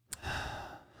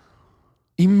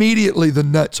 Immediately the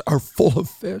nets are full of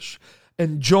fish.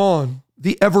 And John,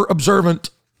 the ever observant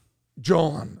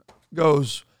John,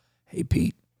 goes, "Hey,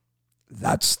 Pete,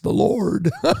 that's the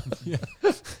Lord."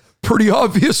 Pretty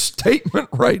obvious statement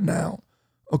right now.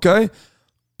 Okay?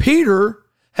 Peter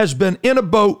has been in a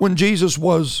boat when Jesus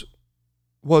was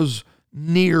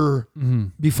near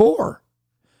before.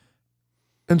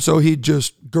 And so he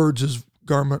just girds his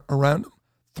garment around him,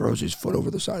 throws his foot over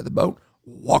the side of the boat,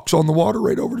 walks on the water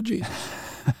right over to Jesus.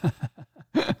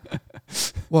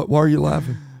 What? Why are you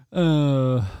laughing?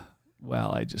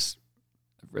 Well, I've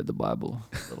read the Bible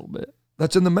a little bit.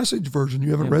 That's in the Message version.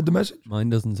 You haven't read the Message? Mine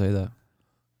doesn't say that.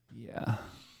 Yeah.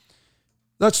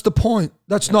 That's the point.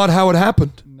 That's not how it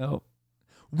happened. No.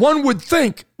 One would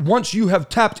think once you have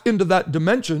tapped into that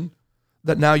dimension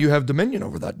that now you have dominion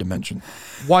over that dimension.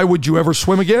 Why would you ever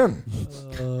swim again?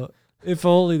 If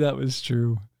only that was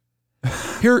true.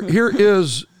 Here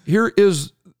is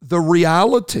the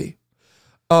reality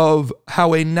of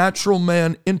how a natural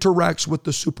man interacts with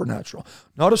the supernatural.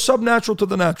 Not a subnatural to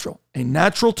the natural, a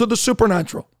natural to the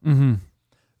supernatural. Mm-hmm.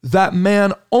 That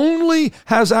man only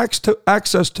has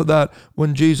access to that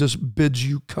when Jesus bids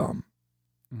you come.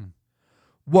 Mm.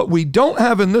 What we don't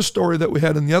have in this story that we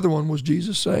had in the other one was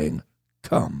Jesus saying,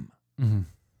 "Come." Mm-hmm.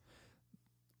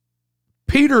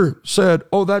 Peter said,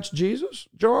 "Oh, that's Jesus,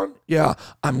 John? Yeah,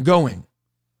 I'm going."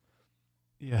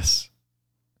 Yes.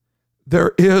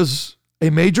 There is a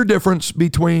major difference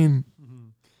between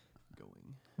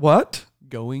Going. What?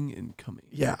 Going and coming.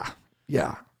 Yeah.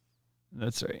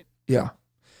 That's right. Yeah.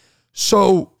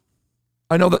 So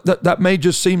I know that may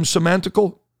just seem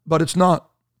semantical, but it's not.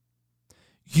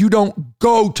 You don't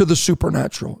go to the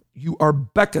supernatural. You are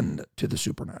beckoned to the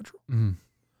supernatural. Mm-hmm.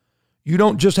 You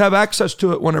don't just have access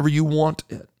to it whenever you want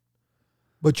it,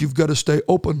 but you've got to stay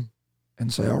open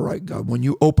and say, "All right, God, when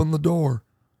you open the door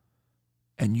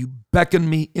and you beckon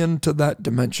me into that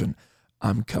dimension,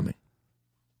 I'm coming."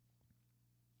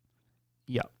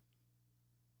 Yeah.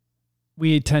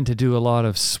 We tend to do a lot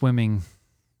of swimming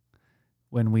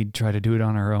when we try to do it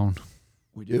on our own.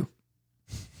 We do.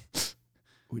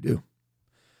 We do.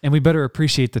 And we better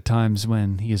appreciate the times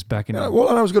when he is beckoning. Yeah, well,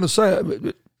 and I was going to say,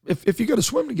 if you got to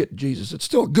swim to get Jesus, it's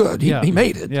still good. He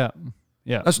made it. Yeah.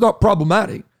 That's not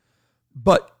problematic.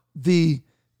 But the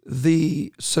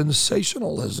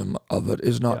sensationalism of it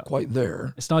is not quite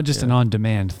there. It's not just an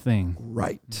on-demand thing.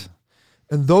 Right.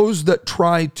 And those that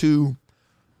try to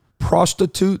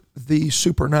prostitute the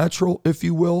supernatural, if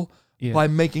you will, by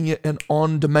making it an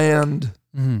on-demand,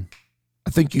 I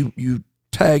think you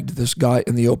tagged this guy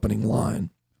in the opening line.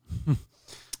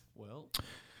 Well,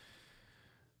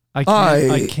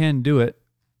 I can do it.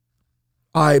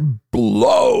 I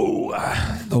blow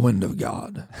the wind of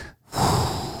God.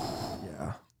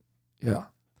 Yeah.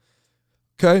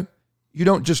 Okay? You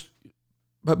don't just,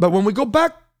 but when we go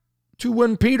back to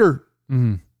when Peter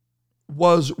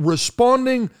was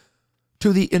responding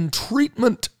to the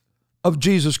entreatment of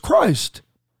Jesus Christ,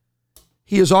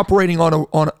 he is operating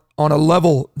on a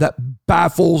level that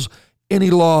baffles any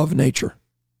law of nature.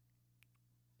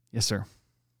 Yes, sir.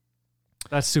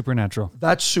 That's supernatural.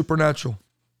 That's supernatural.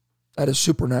 That is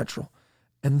supernatural.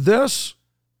 And this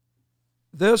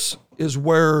is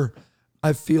where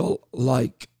I feel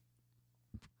like,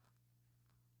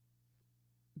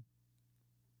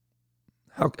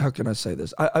 how can I say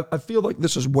this? I feel like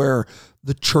this is where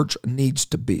the church needs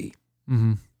to be.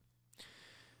 Mm-hmm.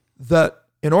 That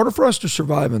in order for us to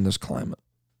survive in this climate,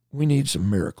 we need some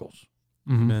miracles.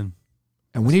 Mm-hmm. Amen.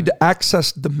 And we need to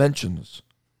access dimensions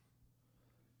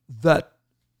that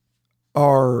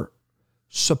are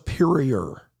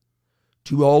superior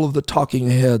to all of the talking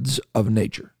heads of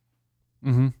nature.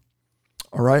 Mm-hmm.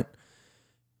 All right?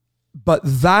 But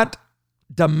that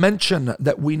dimension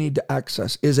that we need to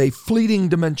access is a fleeting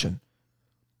dimension.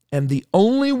 And the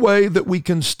only way that we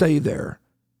can stay there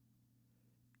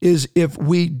is if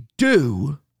we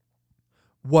do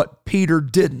what Peter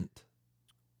didn't.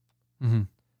 Mm-hmm.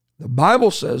 The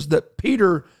Bible says that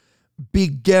Peter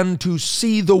began to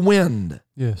see the wind.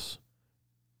 Yes.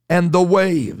 And the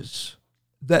waves,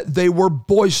 that they were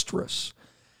boisterous.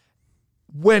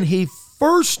 When he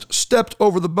first stepped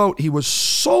over the boat, he was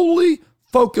solely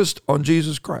focused on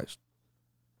Jesus Christ.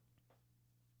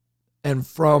 And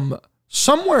from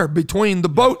somewhere between the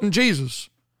boat and Jesus,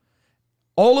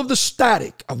 all of the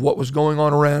static of what was going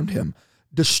on around him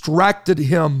distracted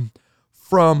him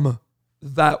from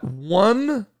that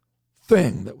one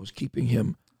thing that was keeping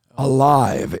him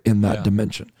alive in that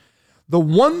dimension. The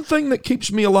one thing that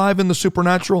keeps me alive in the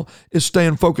supernatural is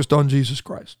staying focused on Jesus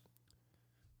Christ.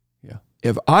 Yeah.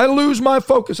 If I lose my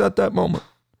focus at that moment,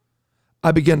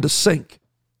 I begin to sink.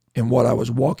 in what I was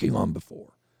walking on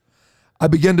before. I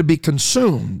began to be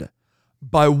consumed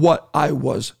by what I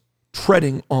was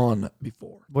treading on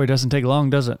before. Boy, it doesn't take long,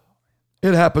 does it?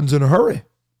 It happens in a hurry.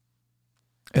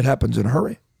 It happens in a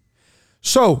hurry.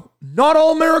 So, not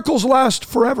all miracles last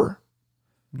forever.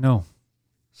 No.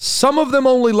 Some of them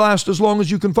only last as long as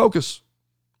you can focus.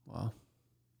 Wow.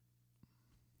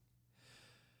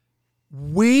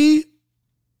 We,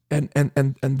 and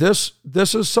this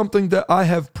is something that I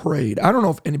have prayed. I don't know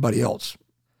if anybody else.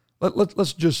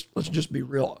 Let's just be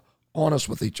real honest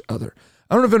with each other.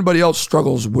 I don't know if anybody else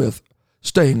struggles with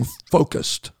staying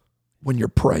focused when you're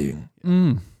praying.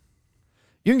 You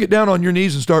can get down on your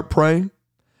knees and start praying,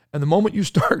 and the moment you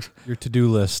start, Your to-do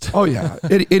list. oh yeah,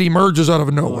 it emerges out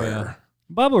of nowhere. yeah.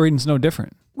 Bible reading's no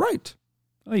different. Right.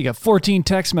 Oh, you got 14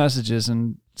 text messages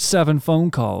and 7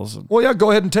 phone calls. Well, yeah,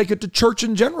 go ahead and take it to church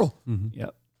in general.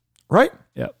 Yep. Right?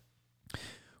 Yep.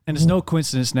 And it's no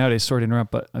coincidence nowadays, sorry to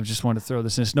interrupt, but I just want to throw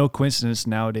this in. It's no coincidence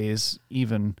nowadays,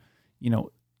 even,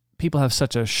 people have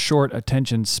such a short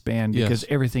attention span because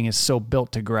everything is so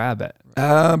built to grab it.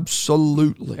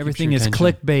 Absolutely. Everything is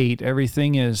clickbait.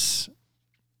 Everything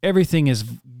is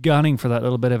gunning for that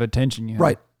little bit of attention you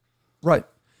have. Right.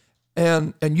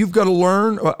 And you've got to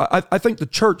learn. I think the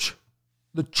church,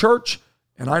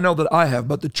 and I know that I have,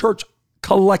 but the church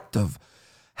collective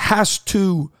has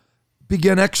to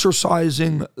begin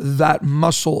exercising that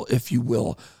muscle, if you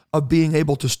will, of being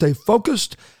able to stay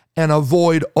focused and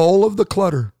avoid all of the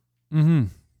clutter. Mm-hmm.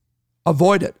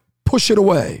 Avoid it. Push it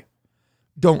away.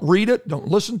 Don't read it. Don't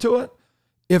listen to it.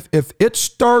 If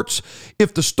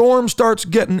the storm starts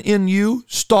getting in you,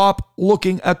 stop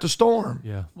looking at the storm.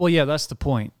 Yeah. Well, yeah, that's the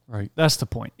point. Right. That's the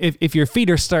point. If your feet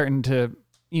are starting to,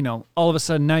 all of a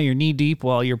sudden now you're knee deep,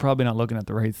 well, you're probably not looking at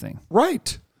the right thing.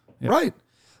 Right. Yep. Right.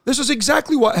 This is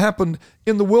exactly what happened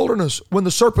in the wilderness when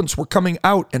the serpents were coming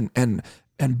out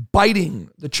and biting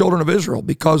the children of Israel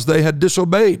because they had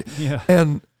disobeyed. Yeah.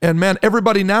 And man,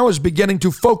 everybody now is beginning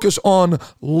to focus on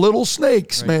little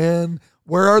snakes, man.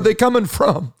 Where are they coming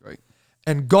from? Right.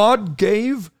 And God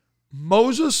gave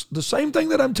Moses the same thing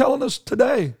that I'm telling us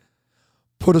today.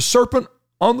 Put a serpent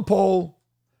on the pole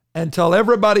and tell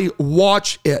everybody,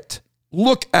 watch it.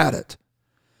 Look at it.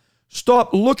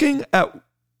 Stop looking at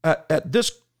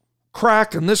this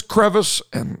crack and this crevice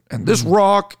and this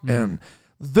rock and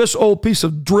this old piece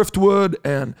of driftwood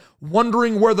and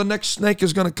wondering where the next snake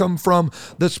is going to come from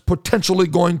that's potentially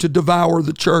going to devour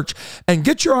the church, and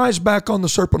get your eyes back on the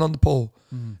serpent on the pole.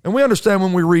 And we understand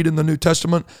when we read in the New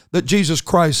Testament that Jesus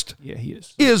Christ he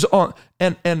is on,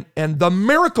 and the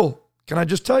miracle, can I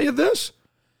just tell you this?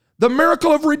 The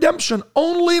miracle of redemption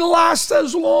only lasts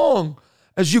as long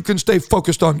as you can stay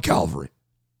focused on Calvary.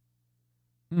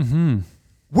 Mm-hmm.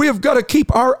 We have got to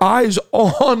keep our eyes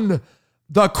on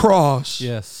the cross.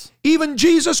 Yes. Even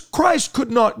Jesus Christ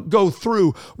could not go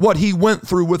through what he went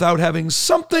through without having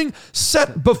something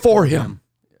set before him.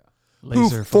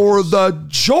 Who for the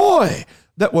joy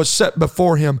that was set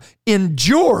before him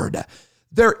endured.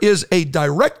 There is a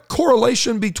direct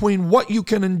correlation between what you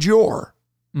can endure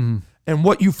and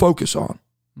what you focus on.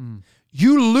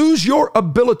 You lose your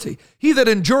ability. He that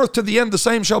endureth to the end, the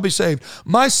same shall be saved.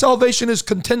 My salvation is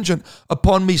contingent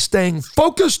upon me staying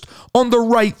focused on the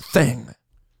right thing.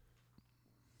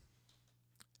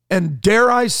 And dare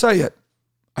I say it,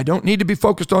 I don't need to be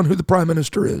focused on who the prime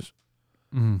minister is.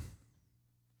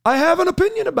 I have an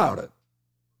opinion about it,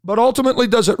 but ultimately,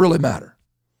 does it really matter?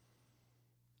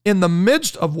 In the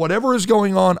midst of whatever is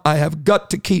going on, I have got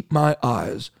to keep my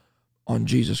eyes on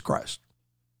Jesus Christ.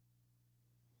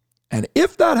 And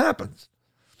if that happens,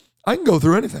 I can go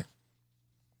through anything.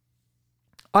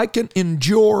 I can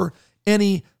endure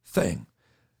anything.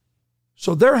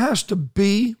 So there has to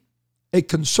be a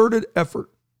concerted effort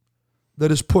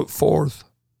that is put forth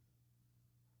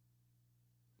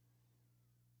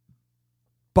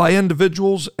by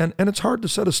individuals, and it's hard to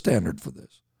set a standard for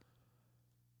this.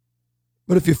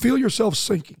 But if you feel yourself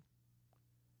sinking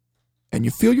and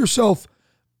you feel yourself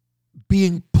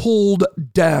being pulled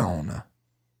down,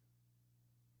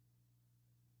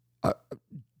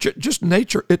 just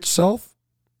nature itself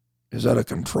is out of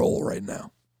control right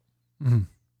now. And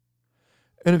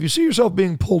if you see yourself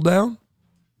being pulled down,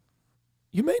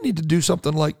 you may need to do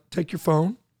something like take your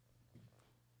phone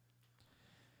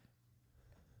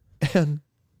and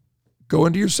go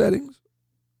into your settings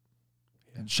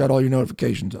and shut all your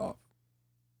notifications off.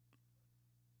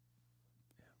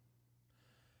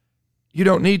 You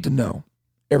don't need to know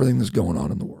everything that's going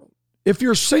on in the world. If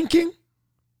you're sinking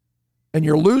and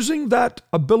you're losing that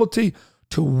ability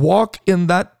to walk in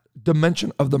that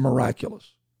dimension of the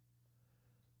miraculous,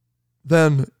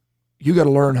 then you got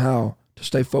to learn how to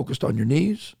stay focused on your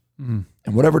knees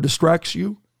And whatever distracts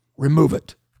you, remove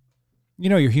it. You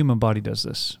know, your human body does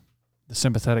this. The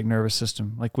sympathetic nervous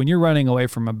system. Like when you're running away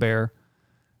from a bear,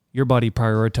 your body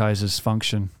prioritizes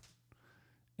function.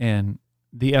 And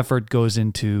the effort goes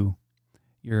into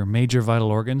your major vital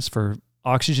organs for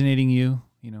oxygenating you,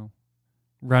 you know,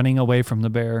 running away from the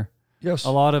bear. Yes.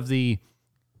 A lot of the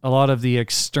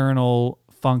external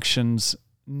functions,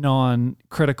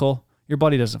 non-critical, your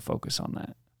body doesn't focus on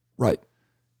that. Right.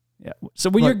 Yeah. So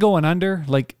when you're going under,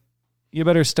 like, you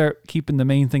better start keeping the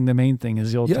main thing,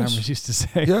 as the old timers used to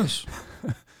say. Yes.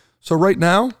 So right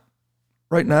now,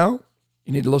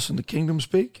 you need to listen to Kingdom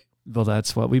Speak. Well,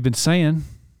 that's what we've been saying.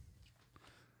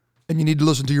 And you need to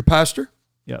listen to your pastor.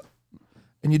 Yep.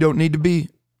 And you don't need to be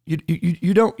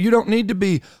you don't need to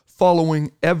be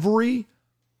following every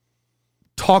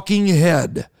talking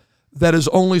head that is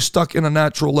only stuck in a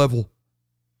natural level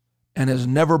and has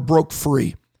never broke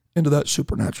free into that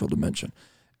supernatural dimension.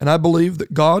 And I believe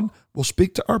that God will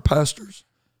speak to our pastors.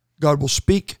 God will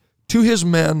speak to his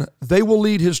men. They will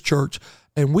lead his church,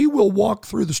 and we will walk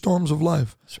through the storms of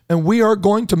life. And we are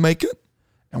going to make it,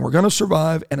 and we're going to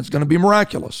survive, and it's going to be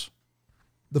miraculous.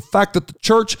 The fact that the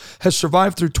church has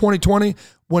survived through 2020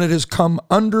 when it has come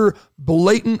under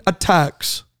blatant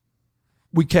attacks.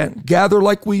 We can't gather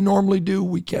like we normally do.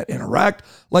 We can't interact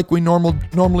like we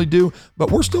normally do, but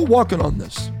we're still walking on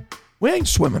this. We ain't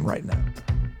swimming right now.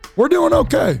 We're doing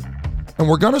okay, and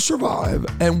we're going to survive,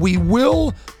 and we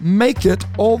will make it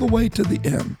all the way to the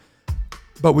end.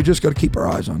 But we just got to keep our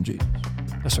eyes on Jesus.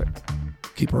 That's right.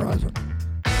 Keep our eyes on him.